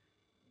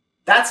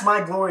 that's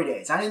my glory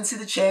days. I didn't see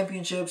the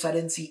championships. I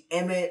didn't see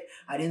Emmett.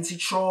 I didn't see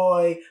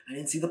Troy. I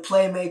didn't see the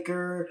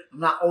Playmaker. I'm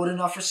not old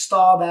enough for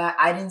Staubach.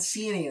 I didn't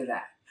see any of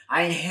that.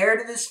 I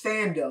inherited this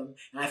fandom,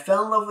 and I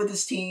fell in love with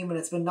this team, and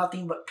it's been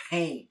nothing but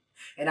pain.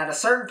 And at a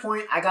certain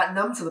point, I got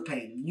numb to the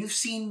pain. You've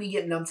seen me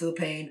get numb to the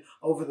pain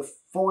over the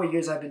 4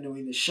 years I've been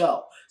doing this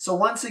show. So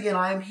once again,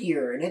 I am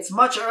here, and it's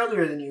much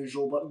earlier than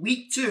usual, but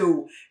week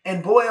 2,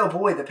 and boy, oh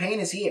boy, the pain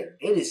is here.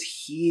 It is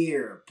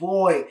here.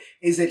 Boy,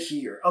 is it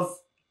here. Of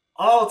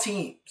all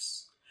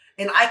teams.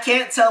 And I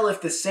can't tell if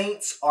the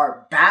Saints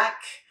are back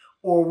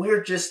or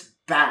we're just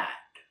bad.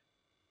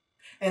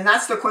 And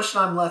that's the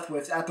question I'm left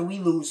with after we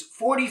lose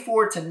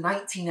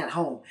 44-19 at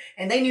home.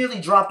 And they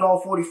nearly dropped all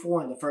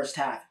 44 in the first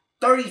half.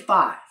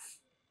 35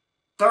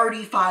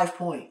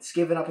 points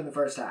given up in the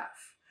first half.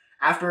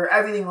 After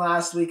everything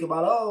last week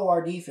about, oh,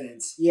 our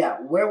defense. Yeah,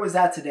 where was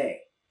that today?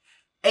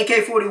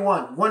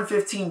 AK-41,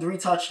 115, 3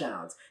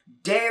 touchdowns.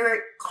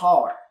 Derek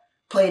Carr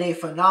played a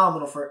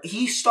phenomenal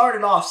he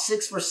started off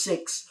 6 for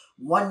 6,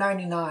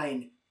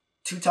 199,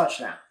 2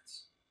 touchdowns.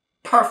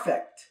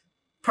 Perfect.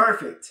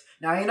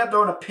 Now, he ended up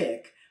throwing a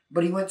pick,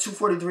 but he went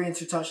 243 and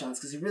 2 touchdowns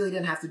because he really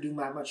didn't have to do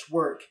that much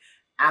work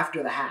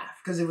after the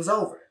half because it was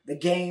over. The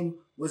game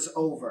was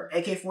over.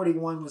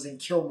 AK-41 was in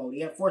kill mode.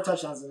 He had 4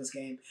 touchdowns in this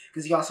game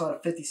because he also had a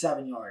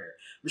 57-yarder.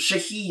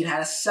 Shaheed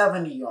had a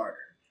 70-yarder.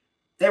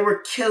 They were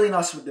killing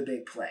us with the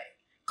big play.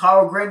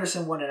 Carl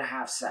Granderson,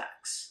 1.5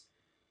 sacks.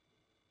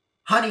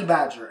 Honey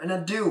Badger and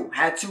Adu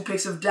had 2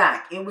 picks of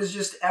Dak. It was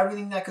just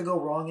everything that could go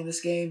wrong in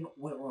this game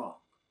went wrong.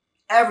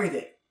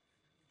 Everything.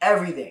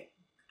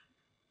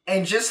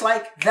 And just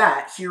like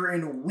that, here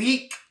in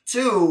week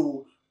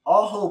 2,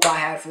 all hope I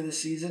had for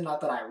this season,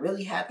 not that I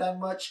really had that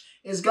much,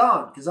 is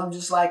gone. Because I'm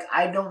just like,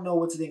 I don't know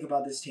what to think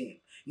about this team.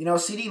 You know,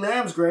 CeeDee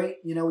Lamb's great.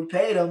 You know, we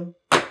paid him.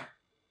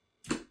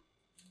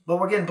 But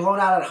we're getting blown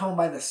out at home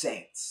by the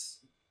Saints.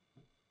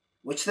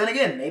 Which then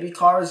again, maybe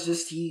Carr is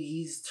just,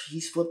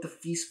 he's flipped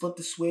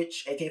the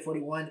switch.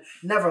 AK-41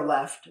 never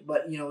left,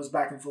 but, you know, was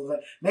back in full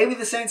effect. Maybe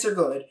the Saints are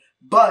good,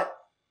 but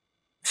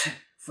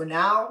for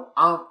now,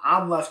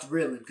 I'm left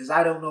reeling because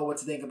I don't know what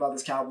to think about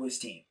this Cowboys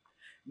team.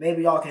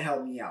 Maybe y'all can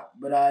help me out.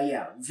 But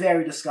yeah,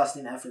 very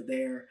disgusting effort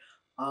there.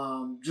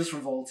 Just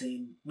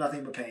revolting.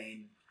 Nothing but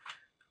pain.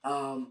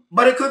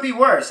 But it could be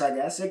worse, I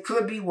guess. It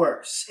could be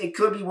worse.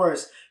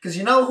 Because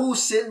you know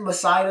who's sitting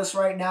beside us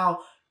right now?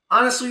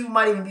 Honestly, we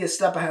might even be a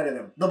step ahead of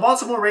them. The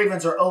Baltimore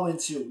Ravens are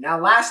 0-2. Now,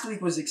 last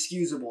week was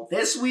excusable.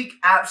 This week,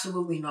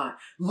 absolutely not.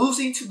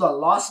 Losing to the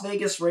Las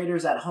Vegas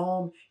Raiders at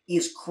home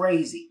is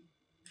crazy.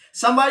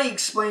 Somebody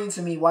explain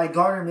to me why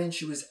Gardner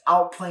Minshew is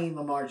outplaying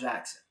Lamar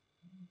Jackson.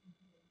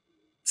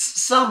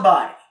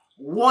 Somebody.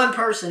 One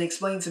person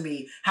explained to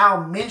me how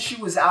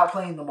Minshew is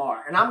outplaying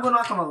Lamar. And I'm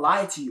not going to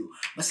lie to you.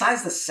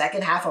 Besides the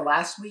second half of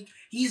last week,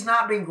 he's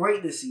not been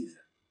great this season.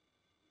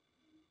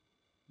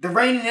 The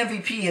reigning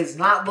MVP has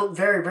not looked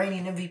very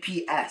reigning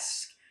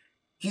MVP-esque.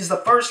 He's the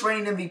first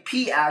reigning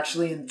MVP,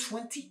 actually, in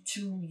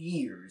 22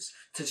 years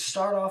to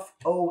start off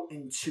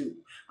 0-2.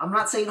 I'm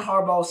not saying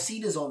Harbaugh's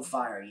seat is on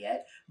fire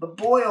yet, but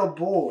boy, oh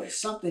boy,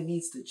 something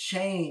needs to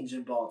change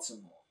in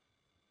Baltimore.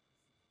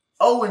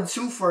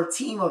 0-2 for a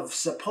team of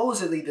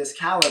supposedly this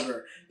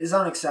caliber is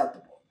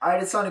unacceptable. All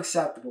right, it's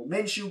unacceptable.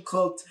 Minshew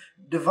cooked.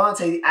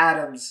 Devontae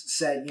Adams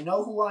said, you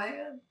know who I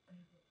am?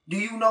 Do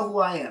you know who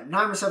I am?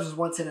 9 receptions,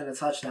 110 and a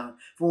touchdown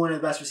for one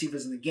of the best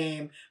receivers in the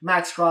game.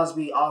 Max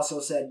Crosby also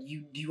said,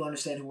 do you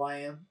understand who I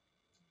am?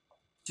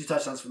 2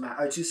 touchdowns for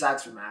Max, or 2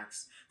 sacks for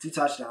Max. 2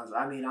 touchdowns.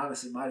 I mean,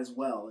 honestly, might as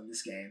well in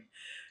this game.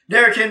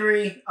 Derrick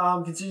Henry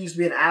continues to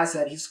be an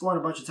asset. He's scoring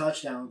a bunch of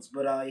touchdowns.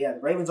 But yeah, the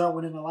Ravens aren't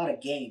winning a lot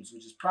of games,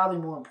 which is probably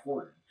more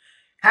important.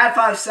 Had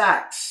 5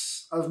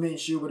 sacks of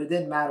Minshew, but it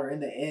didn't matter. In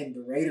the end,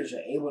 the Raiders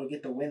are able to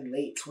get the win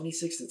late,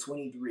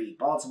 26-23.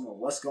 Baltimore,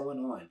 what's going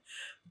on?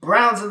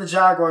 Browns and the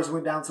Jaguars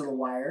went down to the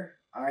wire.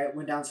 All right,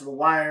 went down to the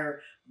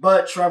wire,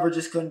 but Trevor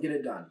just couldn't get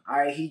it done. All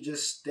right,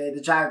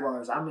 the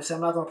Jaguars. I'm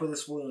not going to put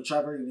this fool on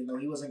Trevor, even though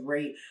he wasn't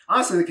great.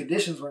 Honestly, the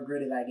conditions weren't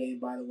great in that game,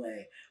 by the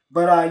way.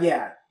 But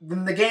yeah,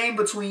 the game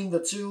between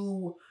the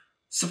two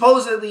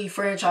supposedly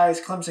franchise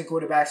Clemson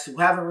quarterbacks who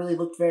haven't really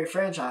looked very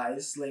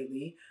franchised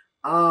lately.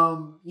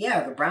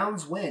 Yeah, the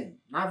Browns win.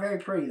 Not very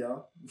pretty,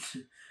 though.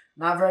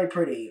 Not very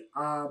pretty.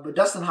 But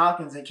Dustin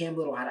Hopkins and Cam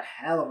Little had a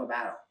hell of a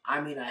battle. I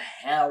mean, a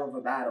hell of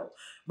a battle.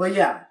 But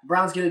yeah,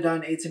 Browns get it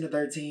done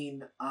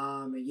 18-13.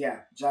 Yeah,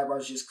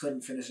 Jaguars just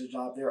couldn't finish the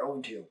job. They're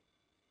 0-2.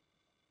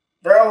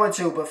 They're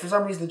 0-2, but for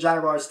some reason, the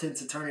Jaguars tend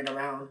to turn it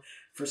around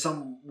for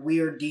some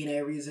weird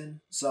DNA reason.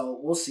 So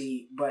we'll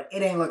see. But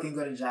it ain't looking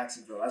good in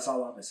Jacksonville. That's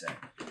all I'm going to say.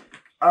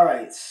 All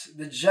right,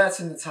 the Jets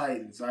and the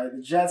Titans. All right,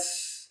 the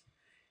Jets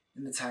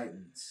and the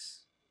Titans.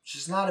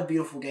 Just not a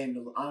beautiful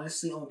game.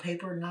 Honestly, on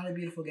paper, not a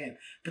beautiful game.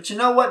 But you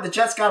know what? The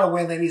Jets got to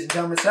win, ladies and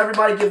gentlemen. So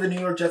everybody give the New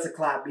York Jets a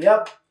clap.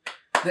 Yep.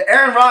 The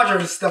Aaron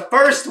Rodgers, the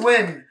first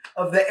win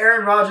of the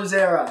Aaron Rodgers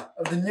era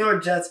of the New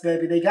York Jets,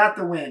 baby. They got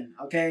the win,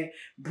 okay?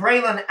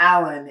 Braylon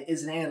Allen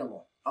is an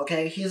animal,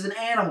 okay? He's an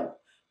animal,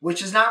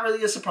 which is not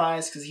really a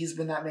surprise because he's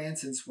been that man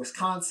since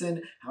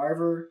Wisconsin.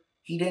 However,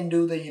 he didn't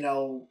do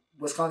the,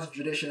 Wisconsin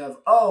tradition of,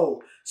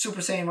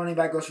 Super Saiyan running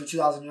back goes for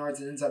 2,000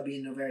 yards and ends up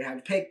being a very high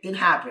pick. Didn't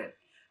happen.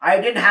 All right,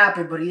 it didn't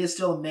happen, but he is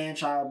still a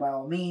man-child by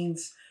all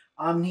means.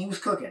 He was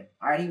cooking.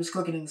 All right, he was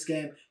cooking in this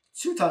game.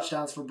 2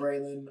 touchdowns for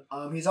Braylon.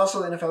 He's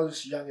also the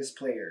NFL's youngest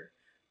player.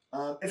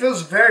 It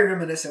feels very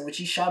reminiscent, which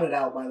he shouted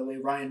out, by the way,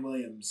 Ryan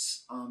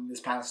Williams this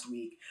past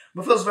week.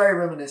 But it feels very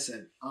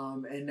reminiscent.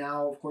 And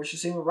now, of course, you're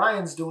seeing what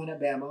Ryan's doing at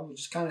Bama,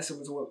 which is kind of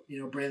similar to what,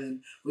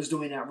 Braylon was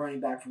doing at running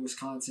back for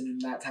Wisconsin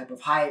and that type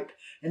of hype.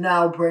 And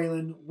now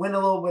Braylon went a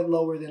little bit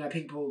lower than I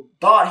think people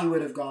thought he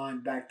would have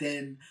gone back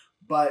then.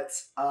 But,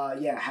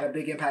 yeah, had a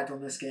big impact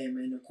on this game.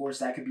 And, of course,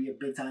 that could be a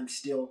big-time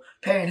steal.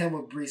 Pairing him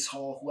with Breece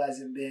Hall, who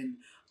hasn't been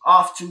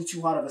off to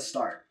too hot of a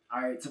start.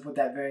 All right, to put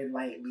that very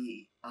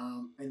lightly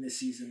in this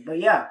season. But,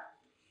 yeah,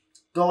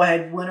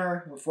 Go-ahead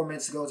winner with 4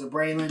 minutes to go to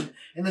Braylon.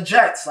 And the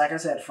Jets, like I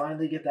said,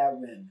 finally get that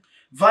win.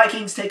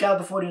 Vikings take out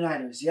the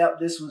 49ers. Yep,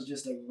 this was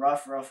just a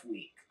rough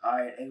week. All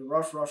right, a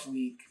rough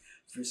week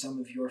for some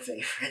of your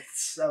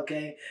favorites,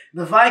 okay?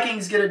 The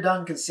Vikings get it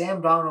done because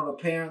Sam Darnold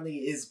apparently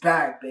is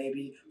back,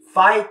 baby.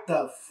 Fight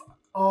the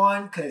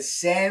on because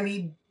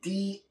Sammy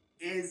D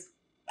is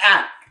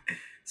back.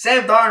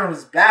 Sam Darnold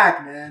is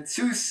back, man.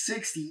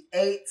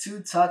 268, 2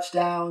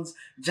 touchdowns.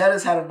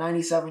 Jettas had a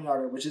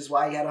 97-yarder, which is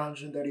why he had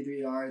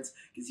 133 yards,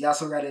 because he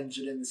also got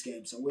injured in this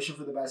game. So wishing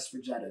for the best for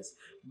Jettas.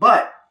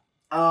 But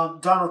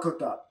Darnold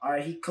cooked up. All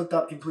right, he cooked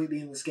up completely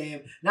in this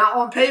game. Now,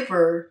 on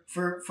paper,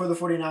 for the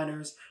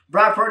 49ers,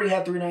 Brad Purdy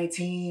had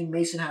 319.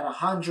 Mason had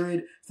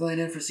 100, filling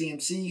in for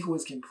CMC, who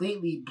was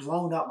completely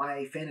blown up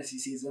my fantasy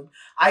season.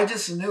 I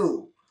just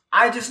knew,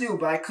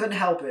 but I couldn't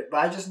help it. But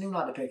I just knew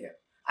not to pick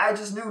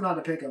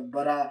him.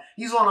 But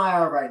he's on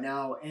IR right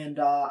now, and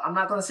I'm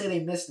not going to say they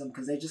missed him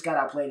because they just got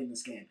outplayed in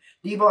this game.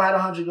 Debo had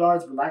 100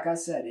 yards, but like I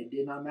said, it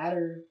did not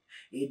matter.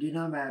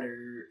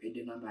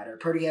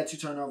 Purdy had 2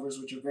 turnovers,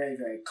 which are very,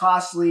 very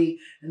costly,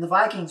 and the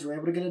Vikings were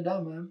able to get it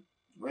done,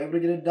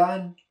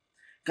 man.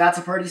 Got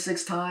to Purdy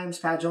 6 times.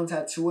 Pat Jones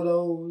had 2 of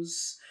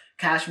those.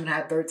 Cashman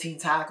had 13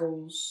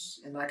 tackles,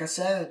 and like I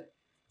said,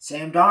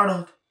 Sam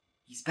Darnold,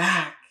 he's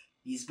back.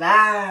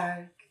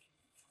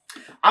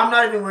 I'm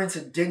not even going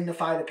to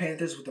dignify the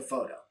Panthers with a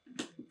photo.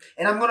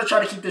 And I'm going to try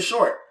to keep this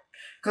short.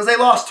 Because they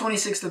lost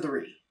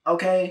 26-3.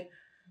 Okay?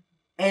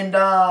 And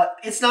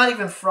it's not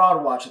even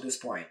fraud watch at this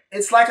point.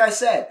 It's like I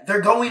said.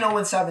 They're going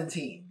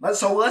 0-17.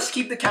 So let's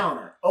keep the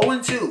counter.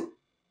 0-2.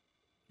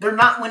 They're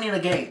not winning a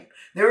game.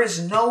 There is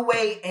no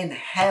way in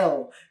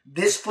hell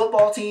this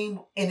football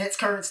team in its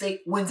current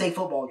state wins a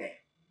football game.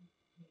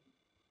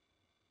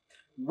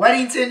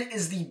 Weddington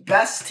is the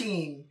best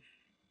team,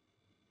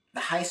 the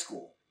high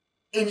school,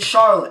 in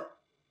Charlotte.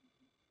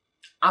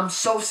 I'm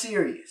so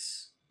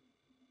serious.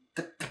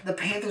 The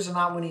Panthers are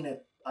not winning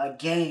a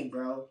game,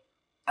 bro.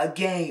 A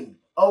game.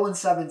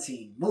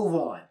 0-17. Move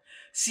on.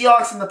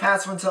 Seahawks and the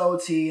Pats went to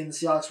OT, and the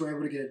Seahawks were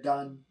able to get it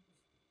done.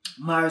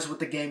 Myers with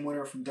the game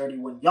winner from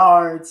 31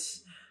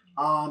 yards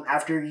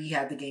after he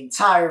had the game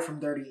tire from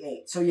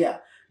 38. So, yeah.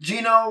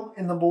 Gino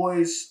and the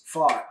boys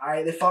fought. All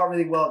right, they fought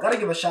really well. Got to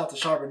give a shout to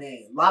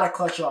Charbonnet. A lot of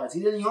clutch yards.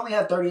 He only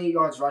had 38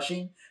 yards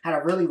rushing. Had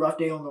a really rough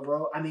day on the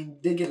road. I mean,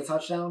 did get a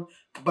touchdown,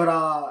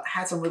 but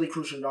had some really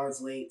crucial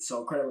yards late.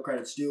 So credit where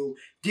credit's due.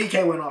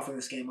 DK went off in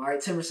this game. All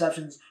right, 10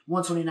 receptions,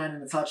 129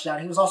 in the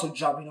touchdown. He was also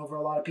jumping over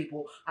a lot of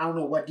people. I don't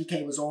know what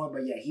DK was on,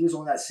 but yeah, he was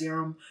on that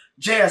serum.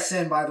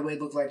 JSN, by the way,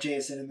 looked like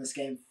JSN in this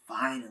game.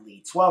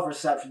 Finally, 12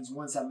 receptions,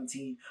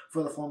 117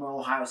 for the former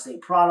Ohio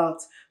State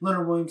product.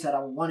 Leonard Williams had a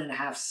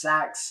 1.5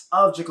 sacks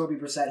of Jacoby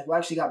Brissett, who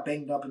actually got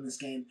banged up in this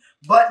game.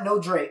 But no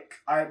Drake.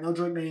 All right, no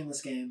Drake May in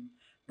this game.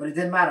 But it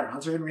didn't matter.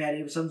 Hunter Henry had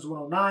 8 receptions,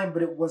 109,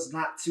 but it was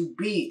not to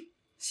be.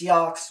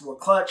 Seahawks were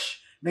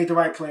clutch, made the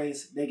right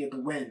plays, they get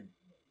the win.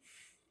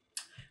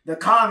 The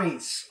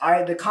Commies, all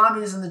right, the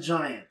Commies and the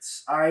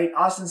Giants, all right.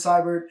 Austin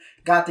Seibert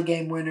got the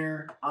game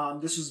winner.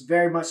 This was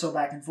very much so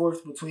back and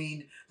forth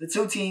between the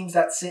 2 teams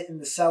that sit in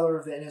the cellar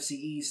of the NFC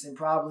East and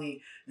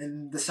probably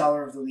in the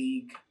cellar of the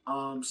league.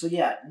 So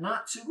yeah,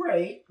 not too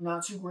great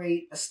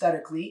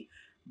aesthetically.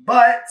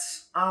 But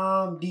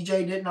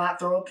DJ did not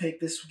throw a pick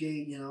this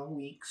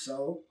week,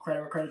 so credit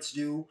where credit's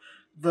due.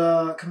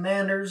 The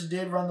Commanders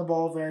did run the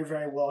ball very,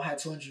 very well, had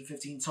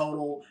 215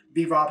 total.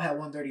 B-Rob had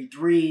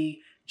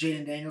 133.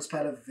 Jaden Daniels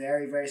had a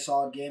very, very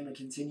solid game and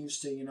continues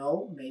to,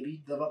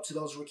 maybe live up to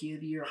those Rookie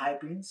of the Year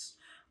hypings.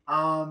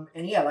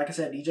 And yeah, like I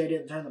said, DJ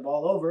didn't turn the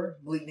ball over.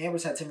 Malik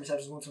Neighbors had 10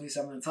 receptions,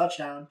 127 and a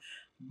touchdown.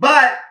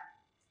 But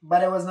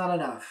it was not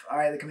enough. All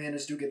right, the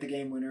Commanders do get the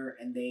game winner,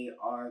 and they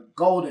are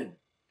golden.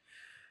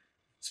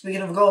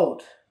 Speaking of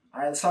gold, all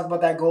right, let's talk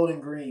about that gold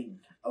and green.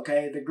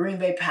 Okay, the Green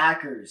Bay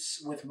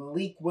Packers with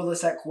Malik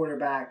Willis at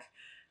quarterback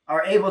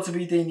are able to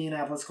beat the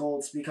Indianapolis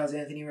Colts because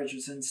Anthony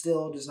Richardson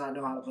still does not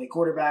know how to play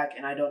quarterback,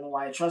 and I don't know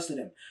why I trusted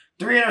him.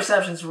 3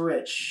 interceptions for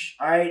Rich.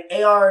 All right,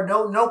 AR,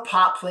 no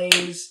pop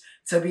plays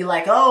to be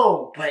like,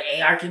 oh, but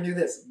AR can do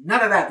this.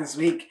 None of that this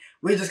week.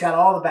 We just got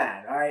all the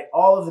bad. All right,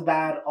 all of the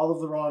bad, all of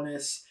the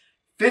rawness.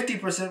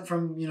 50%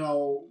 from,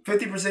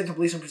 50%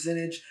 completion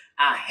percentage,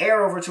 a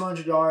hair over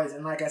 200 yards,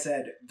 and like I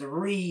said,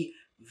 3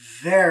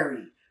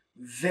 very,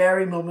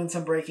 very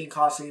momentum-breaking,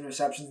 costly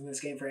interceptions in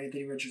this game for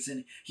Anthony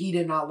Richardson. He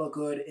did not look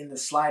good in the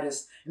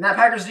slightest. And that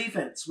Packers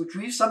defense, which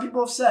some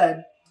people have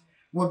said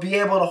would be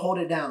able to hold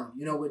it down.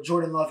 With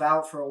Jordan Love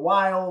out for a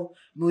while,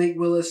 Malik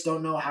Willis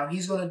don't know how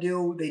he's going to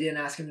do. They didn't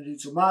ask him to do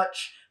too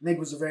much. I think it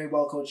was a very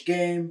well-coached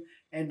game.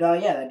 And,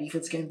 yeah, that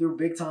defense came through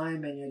big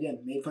time and,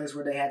 again, made plays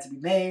where they had to be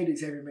made.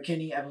 Xavier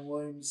McKinney, Evan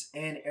Williams,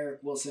 and Eric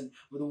Wilson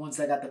were the ones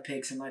that got the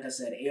picks. And like I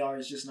said, AR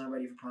is just not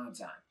ready for prime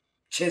time.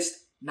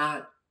 Just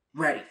not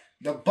ready.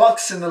 The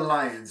Bucks and the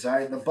Lions, all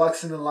right? The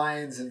Bucks and the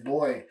Lions, and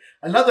boy,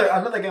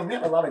 another game. We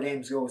had a lot of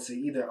games go to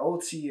either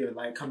OT or,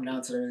 come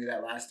down to really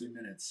that last 3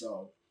 minutes.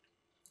 So,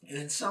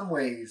 in some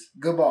ways,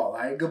 good ball, all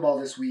right? Good ball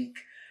this week.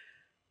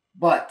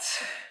 But,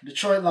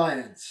 Detroit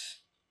Lions,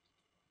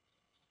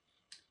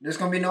 There's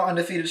going to be no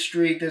undefeated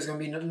streak. There's going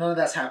to be none of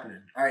that's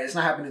happening. All right, it's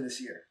not happening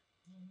this year.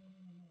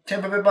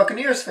 Tampa Bay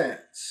Buccaneers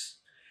fans,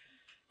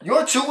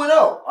 you're 2-0,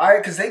 all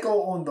right, because they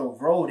go on the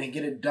road and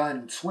get it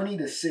done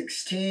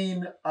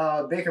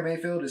 20-16. Baker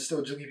Mayfield is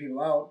still juking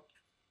people out.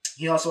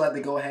 He also had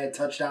the go-ahead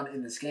touchdown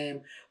in this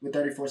game with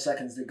 34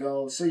 seconds to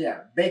go. So,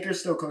 yeah, Baker's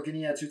still cooking.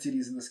 He had 2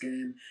 TDs in this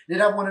game. Did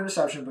have 1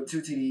 interception, but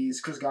 2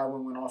 TDs. Chris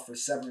Godwin went off for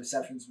 7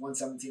 receptions,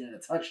 117 and a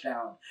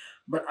touchdown.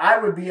 But I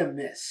would be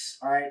amiss,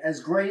 all right? As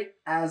great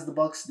as the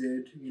Bucs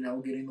did,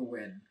 getting the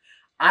win,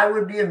 I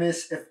would be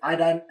amiss if I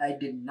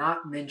did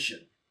not mention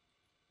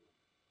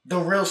the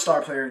real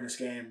star player in this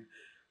game,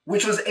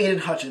 which was Aiden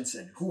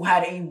Hutchinson, who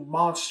had a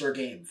monster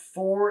game,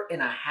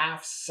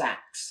 4.5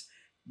 sacks.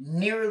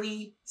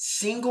 Nearly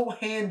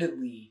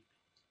single-handedly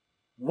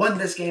won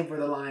this game for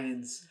the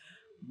Lions,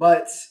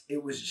 but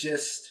it was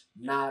just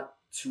not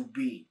to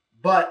be.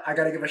 But I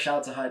got to give a shout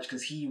out to Hutch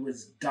because he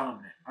was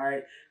dominant, all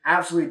right?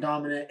 Absolutely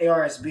dominant.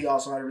 ARSB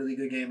also had a really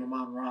good game,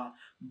 Amon Ra.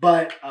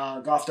 But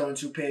Goff throwing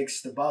 2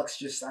 picks. The Bucs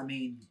just,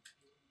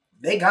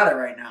 they got it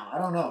right now. I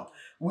don't know.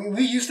 We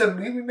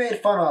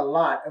made fun a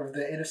lot of the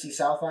NFC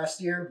South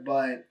last year,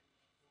 but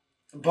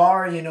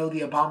bar,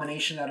 the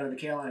abomination out of the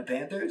Carolina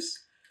Panthers,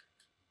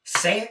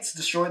 Saints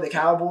destroyed the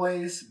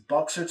Cowboys.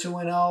 Bucs are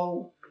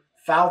 2-0.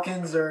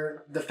 Falcons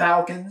are the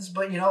Falcons.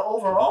 But,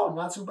 overall,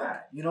 not too bad.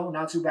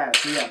 Not too bad.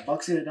 So, yeah,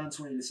 Bucs get it done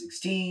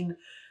 20-16.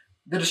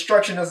 The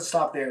destruction doesn't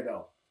stop there,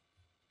 though,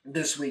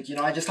 this week.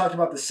 I just talked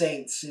about the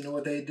Saints,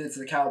 what they did to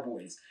the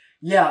Cowboys.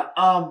 Yeah,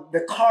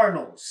 the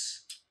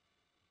Cardinals.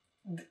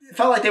 It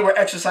felt like they were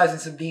exercising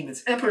some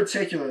demons. In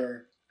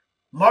particular,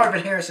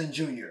 Marvin Harrison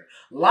Jr.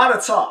 A lot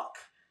of talk.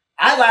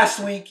 Last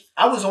week,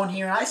 I was on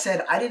here and I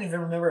said I didn't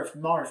even remember if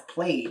Marv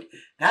played.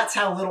 That's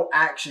how little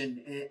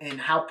action and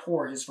how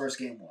poor his first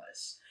game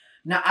was.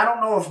 Now, I don't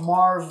know if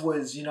Marv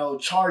was,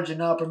 charging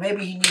up, or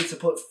maybe he needed to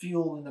put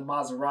fuel in the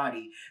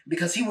Maserati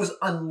because he was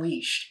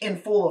unleashed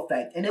in full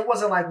effect. And it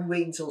wasn't like we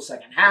wait until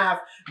second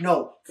half.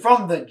 No,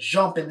 from the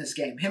jump in this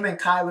game, him and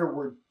Kyler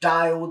were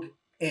dialed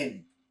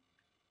in.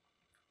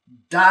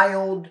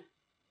 Dialed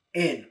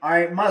in. All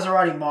right,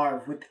 Maserati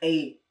Marv with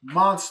a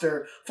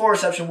monster 4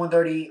 reception,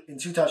 130 and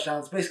 2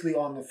 touchdowns, basically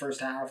all in the first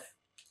half.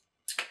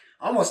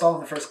 Almost all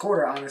in the first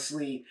quarter,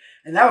 honestly.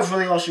 And that was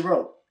really all she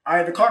wrote. All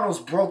right, the Cardinals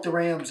broke the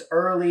Rams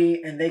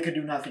early, and they could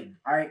do nothing.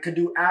 All right, could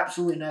do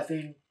absolutely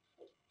nothing.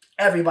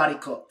 Everybody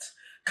cooked.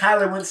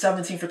 Kyler went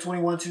 17 for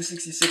 21,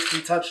 266,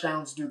 3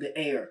 touchdowns through the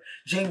air.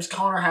 James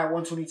Conner had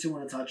 122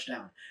 and a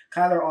touchdown.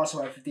 Kyler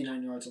also had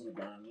 59 yards on the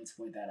ground. Let's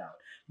point that out.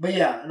 But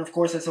yeah, and of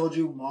course I told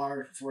you,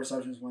 Marv, 4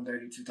 receptions,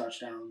 132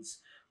 touchdowns.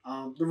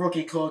 The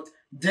rookie cooked.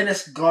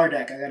 Dennis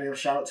Gardeck, I got to give a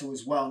shout out to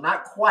as well.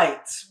 Not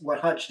quite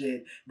what Hutch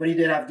did, but he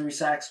did have 3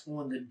 sacks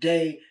on the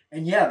day.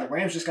 And yeah, the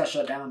Rams just got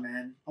shut down,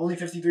 man. Only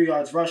 53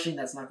 yards rushing.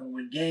 That's not going to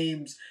win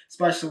games,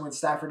 especially when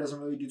Stafford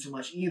doesn't really do too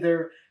much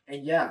either.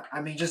 And yeah,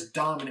 just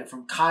dominant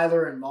from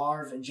Kyler and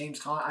Marv and James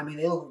Conner.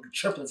 They look like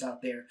triplets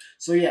out there.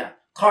 So yeah,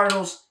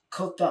 Cardinals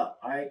cooked up,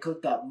 all right?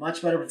 Cooked up.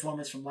 Much better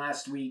performance from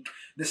last week.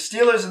 The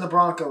Steelers and the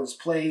Broncos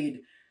played,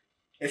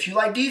 if you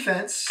like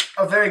defense,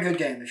 a very good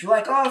game. If you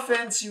like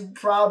offense, you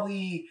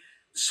probably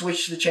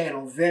switch the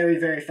channel very,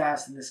 very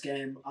fast in this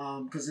game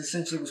because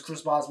essentially it was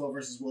Chris Boswell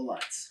versus Will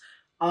Lutz.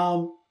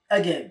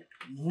 Again,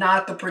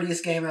 not the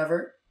prettiest game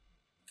ever.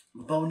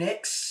 Bo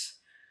Nix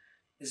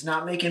is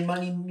not making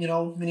money,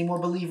 many more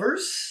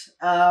believers,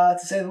 to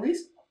say the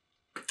least.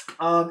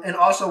 And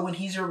also, when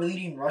he's your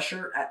leading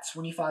rusher at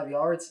 25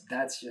 yards,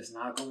 that's just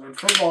not going to win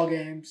football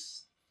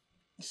games.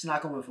 It's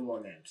not going to win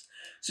football games.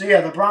 So,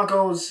 yeah, the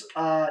Broncos,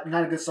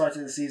 not a good start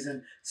to the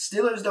season.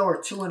 Steelers, though,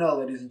 are 2-0,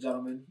 ladies and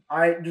gentlemen. All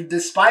right,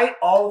 despite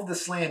all of the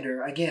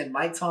slander, again,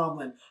 Mike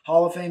Tomlin,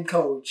 Hall of Fame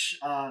coach,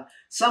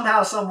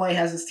 somehow, some way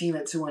has his team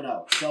at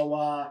 2-0.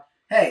 So,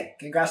 hey,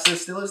 congrats to the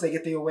Steelers. They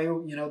get the away,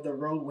 the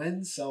road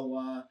wins.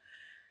 So,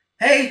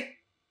 hey,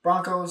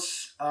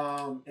 Broncos,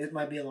 it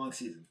might be a long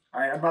season. All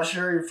right, I'm not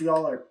sure if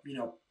y'all are,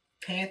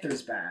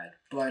 Panthers bad,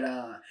 but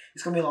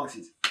it's going to be a long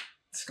season.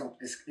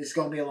 It's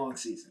going to be a long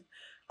season.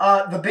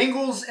 The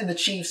Bengals and the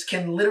Chiefs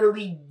can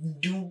literally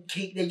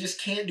they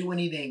just can't do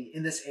anything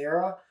in this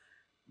era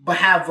but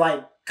have,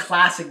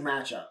 classic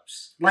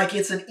matchups.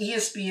 It's an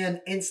ESPN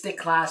instant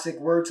classic,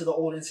 word to the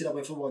old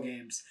NCAA football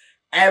games,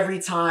 every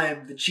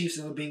time the Chiefs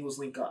and the Bengals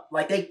link up.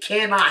 They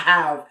cannot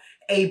have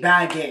a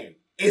bad game.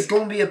 It's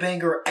going to be a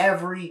banger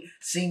every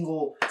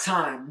single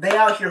time. They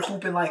out here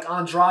hooping like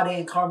Andrade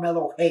and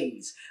Carmelo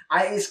Hayes.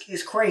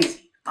 It's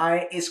crazy.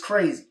 It's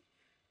crazy.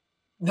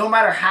 No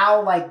matter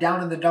how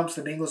down in the dumps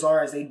the Bengals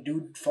are, as they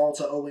do fall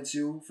to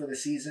 0-2 for the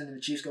season, and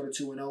the Chiefs go to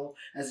 2-0,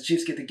 as the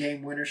Chiefs get the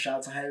game winner. Shout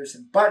out to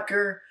Harrison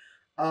Butker.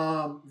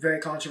 Very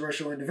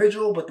controversial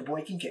individual, but the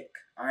boy can kick.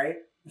 All right?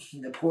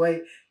 The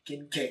boy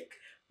can kick.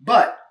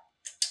 But,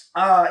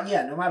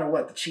 yeah, no matter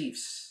what, the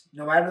Chiefs,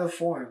 no matter the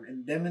form,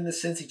 and them in the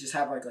Cincy just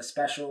have a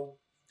special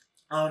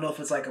I don't know if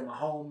it's like a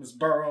Mahomes,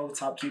 Burrow,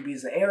 top QBs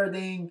of the air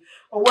thing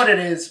or what it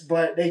is,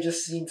 but they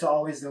just seem to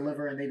always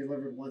deliver, and they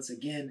delivered once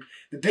again.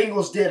 The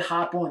Bengals did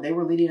hop on. They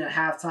were leading at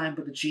halftime,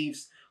 but the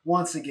Chiefs,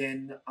 once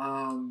again,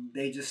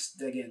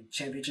 again,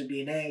 championship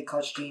DNA,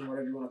 clutch gene,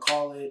 whatever you want to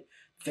call it,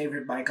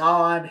 favored by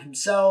God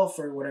himself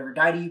or whatever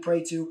deity you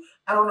pray to.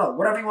 I don't know.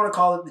 Whatever you want to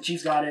call it, the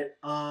Chiefs got it.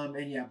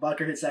 And yeah,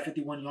 Butker hits that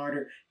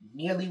 51-yarder.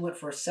 Nearly went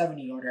for a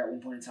 70-yarder at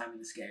one point in time in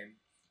this game.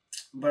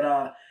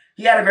 But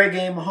he had a great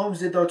game. Mahomes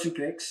did throw 2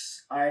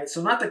 picks. All right,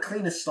 so not the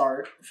cleanest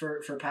start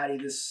for Patty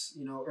this,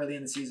 early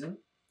in the season.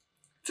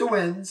 2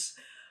 wins.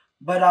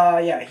 But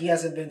yeah, he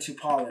hasn't been too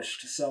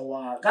polished.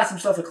 So got some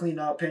stuff to clean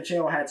up.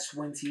 Pancheo had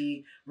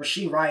 20.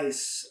 Rashee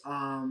Rice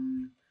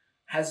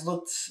has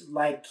looked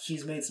like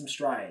he's made some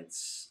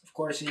strides. Of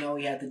course, he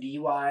had the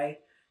DUI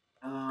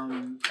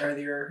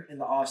earlier in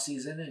the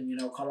offseason and,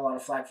 caught a lot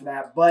of flack for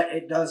that. But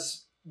it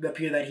does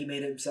appear that he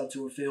made himself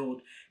to a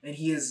field, and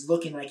he is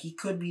looking like he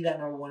could be that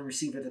number 1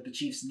 receiver that the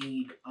Chiefs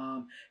need.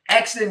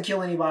 X didn't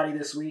kill anybody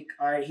this week.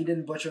 All right, he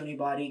didn't butcher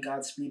anybody.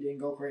 Godspeed didn't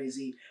go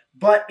crazy.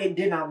 But it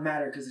did not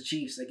matter because the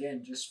Chiefs,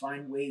 again, just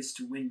find ways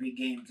to win big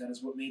games. That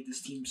is what made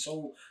this team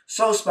so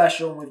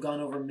special, and we've gone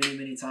over many,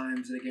 many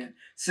times. And again,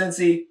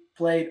 Cincy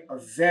played a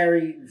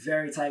very,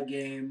 very tight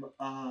game.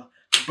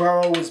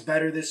 Burrow was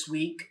better this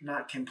week.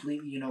 Not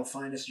completely,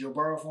 finest Joe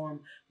Burrow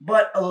form,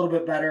 but a little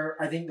bit better.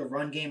 I think the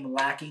run game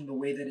lacking the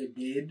way that it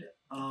did.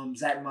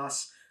 Zach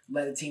Moss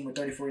led the team with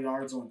 34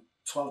 yards on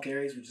 12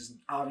 carries, which is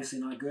obviously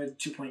not good.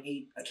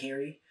 2.8 a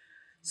carry.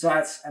 So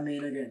that's going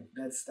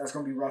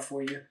to be rough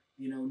for you.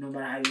 No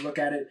matter how you look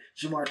at it.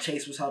 Jamar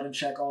Chase was held in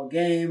check all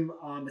game.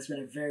 It's been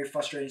a very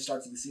frustrating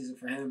start to the season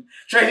for him.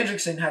 Trey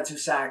Hendrickson had 2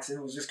 sacks, and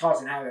it was just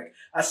causing havoc,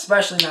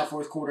 especially in that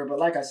fourth quarter. But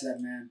like I said,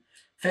 man,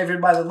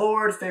 favored by the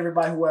Lord, favored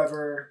by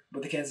whoever,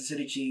 but the Kansas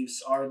City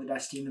Chiefs are the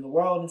best team in the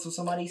world until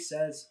somebody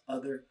says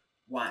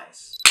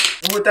otherwise.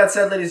 And with that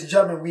said, ladies and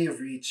gentlemen, we have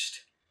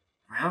reached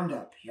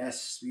Roundup.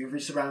 Yes, we have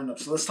reached the Roundup.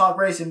 So let's talk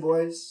racing,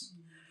 boys.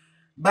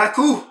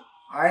 Baku. All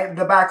right,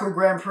 the Baku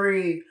Grand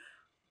Prix.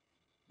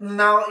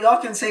 Now,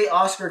 y'all can say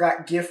Oscar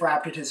got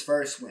gift-wrapped at his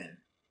first win.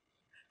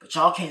 But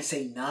y'all can't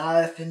say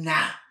nothing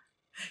now.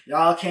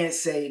 Y'all can't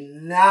say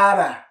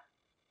nada.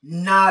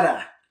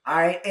 Nada. All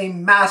right, a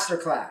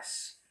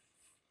masterclass.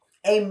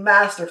 A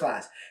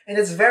masterclass. And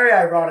it's very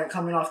ironic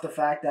coming off the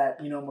fact that,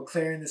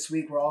 McLaren this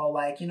week were all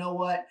like, you know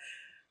what?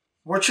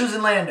 We're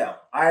choosing Lando.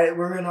 All right,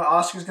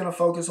 Oscar's going to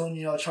focus on,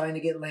 trying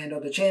to get Lando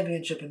the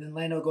championship. And then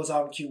Lando goes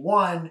out in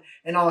Q1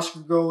 and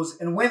Oscar goes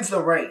and wins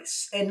the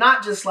race. And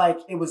not just like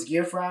it was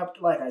gift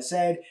wrapped. Like I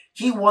said,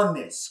 he won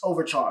this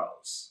over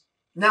Charles.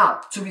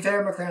 Now, to be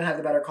fair, McLaren had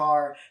the better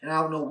car. And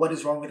I don't know what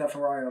is wrong with that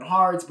Ferrari on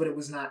hards, but it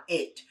was not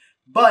it.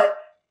 But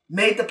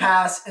made the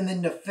pass and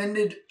then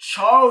defended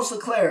Charles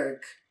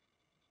Leclerc.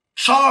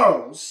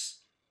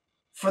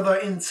 For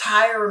the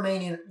entire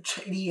remainder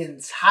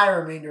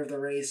of the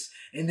race.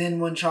 And then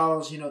when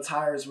Charles,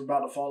 tires were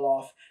about to fall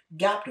off,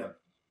 gapped him.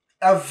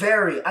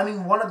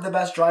 One of the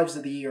best drives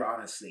of the year,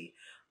 honestly.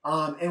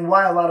 And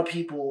why a lot of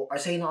people are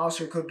saying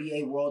Oscar could be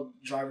a world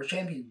driver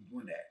champion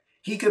one day.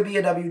 He could be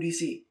a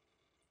WDC.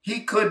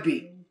 He could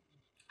be.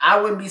 I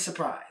wouldn't be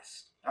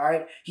surprised. All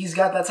right, he's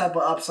got that type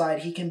of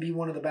upside. He can be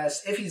one of the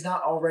best, if he's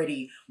not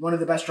already one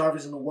of the best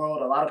drivers in the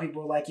world. A lot of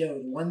people are like, yo,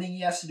 the one thing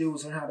he has to do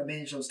is learn how to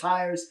manage those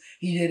tires.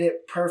 He did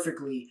it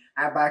perfectly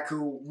at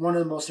Baku, one of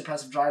the most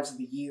impressive drives of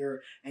the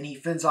year, and he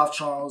fends off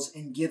Charles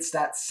and gets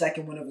that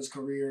second win of his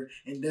career.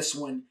 And this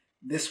one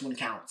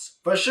counts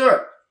for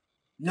sure.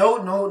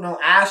 No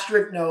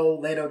asterisk, no.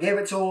 Lando gave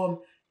it to him.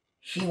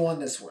 He won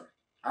this one.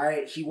 All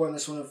right, he won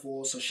this one in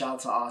full. So shout out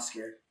to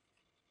Oscar.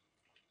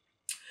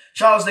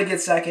 Charles did get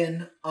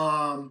second,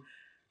 and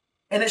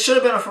it should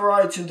have been a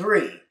Ferrari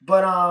 2-3.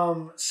 But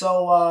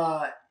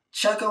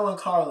Checo and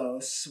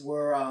Carlos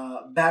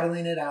were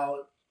battling it out.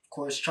 Of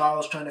course,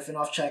 Charles trying to fend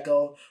off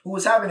Checo, who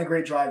was having a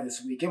great drive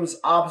this week. It was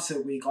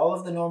opposite week. All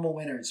of the normal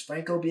winners.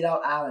 Franco beat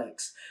out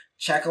Alex.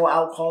 Checo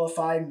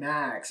out-qualified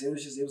Max. It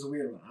was a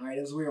weird one. All right,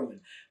 it was a weird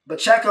one. But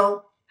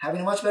Checo having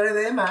a much better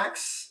day than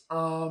Max.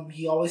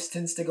 He always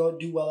tends to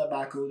do well at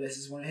Baku. This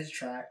is one of his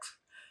tracks.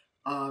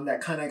 That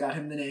kind of got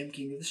him the name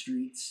King of the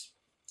Streets.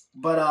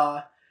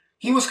 But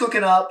he was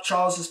cooking up.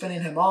 Charles is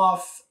fending him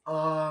off.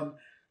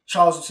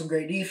 Charles with some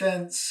great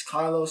defense.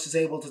 Carlos is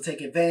able to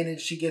take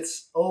advantage. He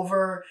gets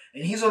over,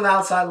 and he's on the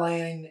outside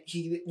lane.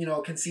 He,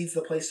 concedes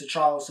the place to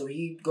Charles, so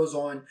he goes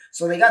on.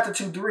 So they got the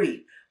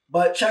 2-3.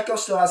 But Checo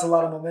still has a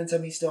lot of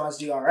momentum. He still has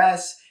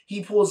DRS.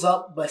 He pulls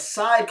up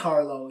beside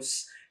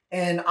Carlos.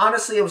 And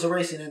honestly, it was a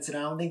racing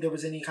incident. I don't think there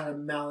was any kind of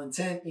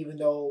malintent, even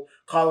though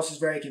Carlos was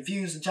very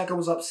confused and Checo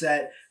was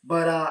upset.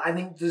 But I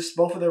think just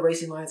both of their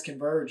racing lines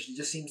converged. It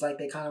just seems like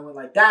they kind of went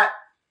like that.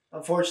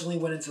 Unfortunately,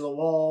 went into the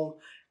wall.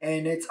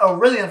 And it's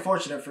really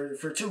unfortunate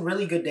for 2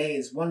 really good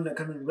days. One that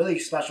could have been really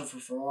special for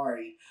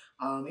Ferrari,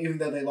 even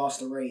though they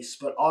lost the race.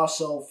 But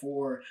also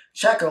for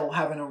Checo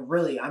having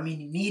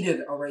he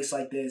needed a race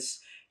like this.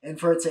 And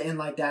for it to end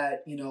like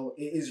that, you know,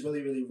 it is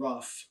really, really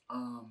rough.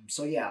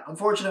 So yeah,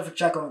 unfortunate for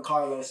Checo and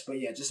Carlos, but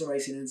yeah, just a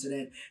racing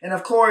incident. And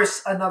of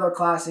course, another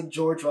classic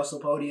George Russell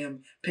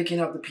podium, picking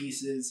up the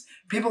pieces.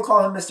 People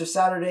call him Mr.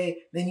 Saturday.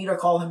 They need to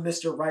call him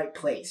Mr. Right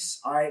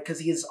Place, all right? Because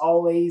he is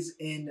always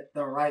in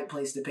the right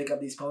place to pick up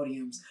these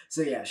podiums.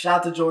 So yeah, shout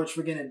out to George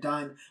for getting it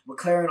done.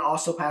 McLaren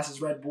also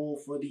passes Red Bull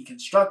for the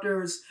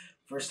constructors.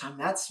 First time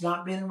that's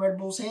not been in Red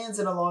Bull's hands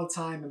in a long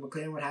time, and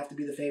McLaren would have to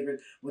be the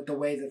favorite with the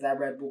way that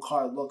Red Bull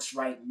car looks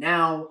right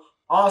now.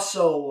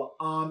 Also,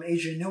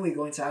 Adrian Newey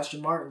going to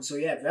Aston Martin. So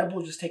yeah, Red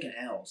Bull just taking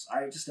L's. All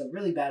right, just a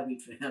really bad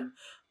week for him.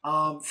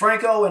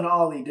 Franco and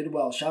Ollie did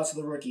well. Shout out to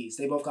the rookies.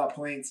 They both got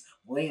points.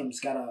 Williams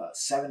got a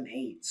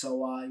 7-8.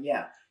 So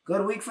yeah,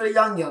 good week for the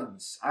young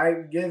guns. All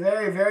right,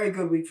 very, very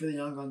good week for the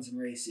young guns in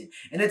racing.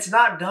 And it's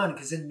not done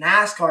because in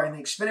NASCAR in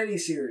the Xfinity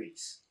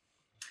Series,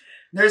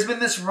 there's been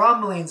this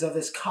rumblings of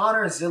this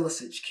Connor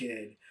Zilisch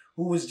kid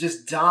who was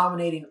just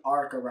dominating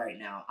ARCA right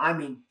now. I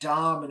mean,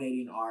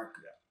 dominating ARCA.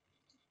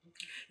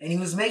 And he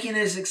was making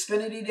his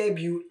Xfinity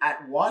debut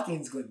at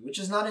Watkins Glen, which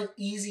is not an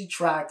easy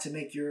track to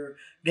make your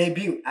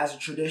debut as a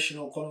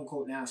traditional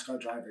quote-unquote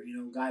NASCAR driver. You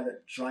know, guy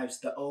that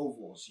drives the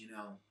ovals, you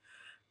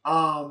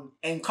know.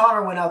 And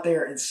Connor went out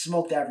there and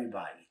smoked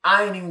everybody.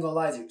 I ain't even gonna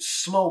lie to you.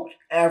 Smoked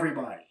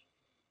everybody.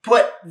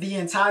 Put the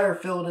entire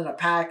field in a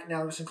pack.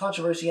 Now, there's some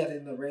controversy at the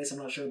end of the race. I'm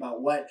not sure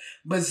about what.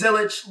 But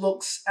Zilisch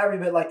looks every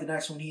bit like the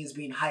next one he is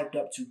being hyped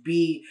up to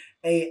be.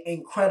 An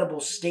incredible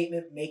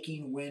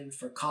statement-making win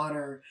for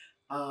Connor.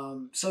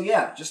 So,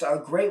 yeah, just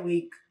a great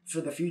week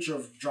for the future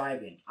of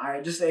driving. All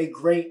right, just a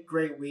great,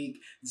 great week.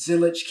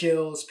 Zilisch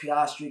kills.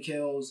 Piastri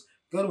kills.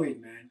 Good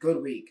week, man.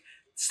 Good week.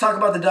 Let's talk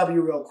about the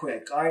W real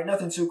quick. All right,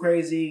 nothing too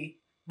crazy.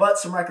 But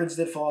some records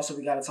did fall, so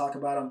we got to talk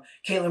about them.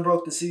 Caitlin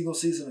broke the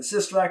single-season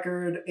assist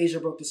record. Asia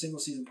broke the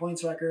single-season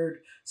points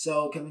record.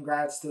 So,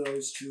 congrats to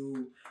those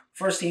two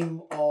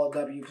first-team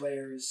all-W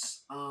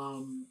players.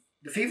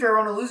 The FIFA are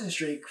on a losing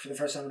streak for the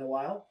first time in a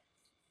while.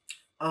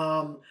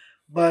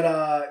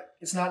 But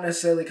it's not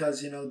necessarily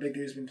because, you know, the Big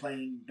Three's been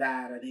playing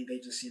bad. I think they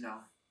just, you know,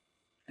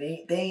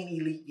 they ain't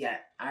elite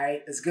yet, all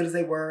right? As good as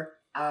they were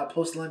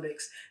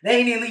post-Olympics. They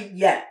ain't elite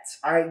yet,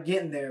 all right?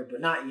 Getting there, but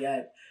not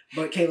yet.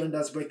 But Caitlin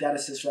does break that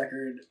assist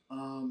record.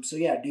 So,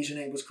 yeah,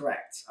 Dejanay was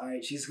correct. All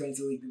right, she's going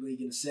to lead the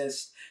league in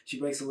assists. She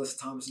breaks Alyssa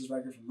Thomas's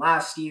record from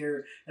last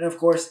year. And, of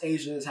course,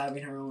 Asia is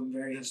having her own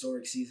very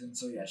historic season.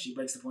 So, yeah, she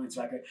breaks the points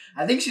record.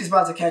 I think she's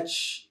about to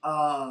catch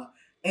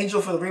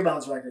Angel for the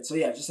rebounds record. So,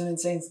 yeah, just an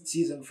insane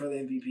season for the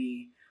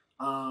MVP.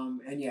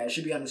 And, yeah, it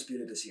should be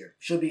undisputed this year.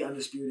 Should be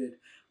undisputed.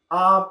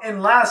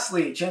 And,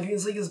 lastly,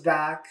 Champions League is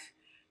back.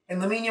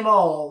 And Lamine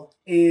Yamal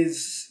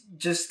is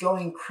just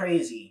going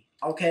crazy.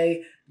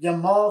 Okay,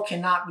 Yamal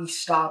cannot be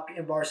stopped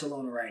in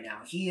Barcelona right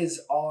now. He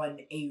is on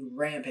a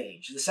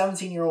rampage. The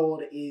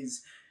 17-year-old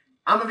is,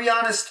 I'm going to be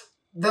honest,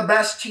 the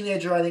best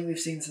teenager I think we've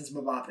seen since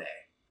Mbappe.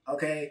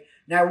 Okay,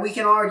 now we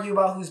can argue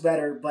about who's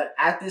better, but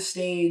at this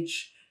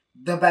stage,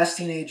 the best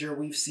teenager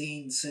we've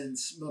seen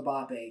since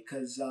Mbappe.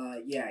 Because,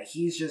 yeah,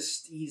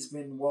 he's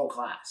been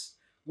world-class.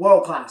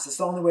 World-class. That's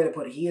the only way to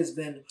put it. He has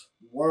been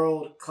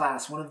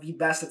world-class. One of the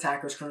best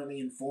attackers currently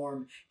in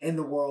form in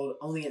the world,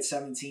 only at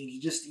 17.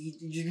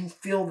 You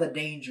feel the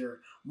danger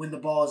when the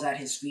ball is at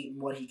his feet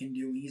and what he can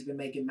do. He's been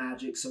making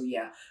magic. So,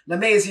 yeah. La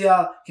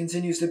Masia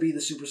continues to be the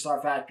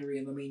superstar factory,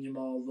 and Lamine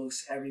Yamal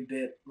looks every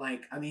bit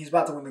like, I mean, he's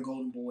about to win the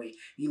Golden Boy.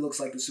 He looks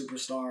like the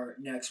superstar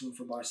next one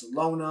for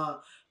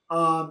Barcelona.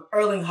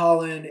 Erling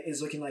Haaland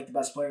is looking like the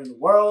best player in the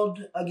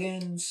world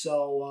again.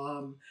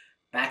 So,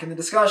 back in the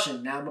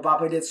discussion. Now,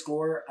 Mbappe did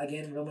score.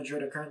 Again, Real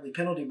Madrid are currently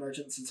penalty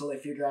merchants until they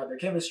figure out their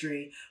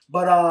chemistry.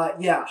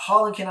 But, yeah,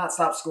 Haaland cannot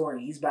stop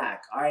scoring. He's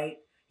back, all right?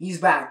 He's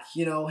back.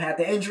 You know, had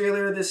the injury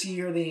earlier this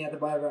year. Then he had the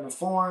bad run of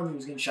form. He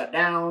was getting shut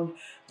down.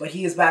 But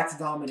he is back to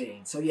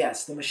dominating. So,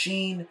 yes, the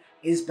machine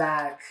is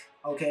back.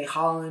 Okay,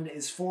 Haaland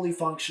is fully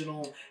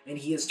functional, and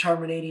he is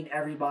terminating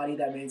everybody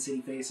that Man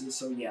City faces.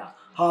 So, yeah,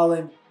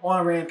 Haaland on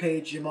a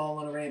rampage, Jamal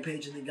on a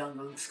rampage, and the Young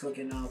Guns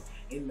cooking up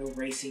in the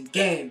racing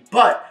game.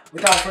 But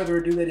without further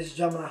ado, ladies and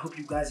gentlemen, I hope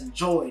you guys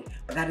enjoyed.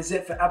 But that is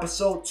it for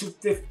episode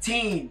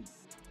 215.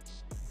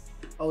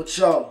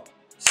 Ocho,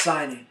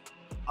 signing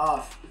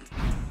off.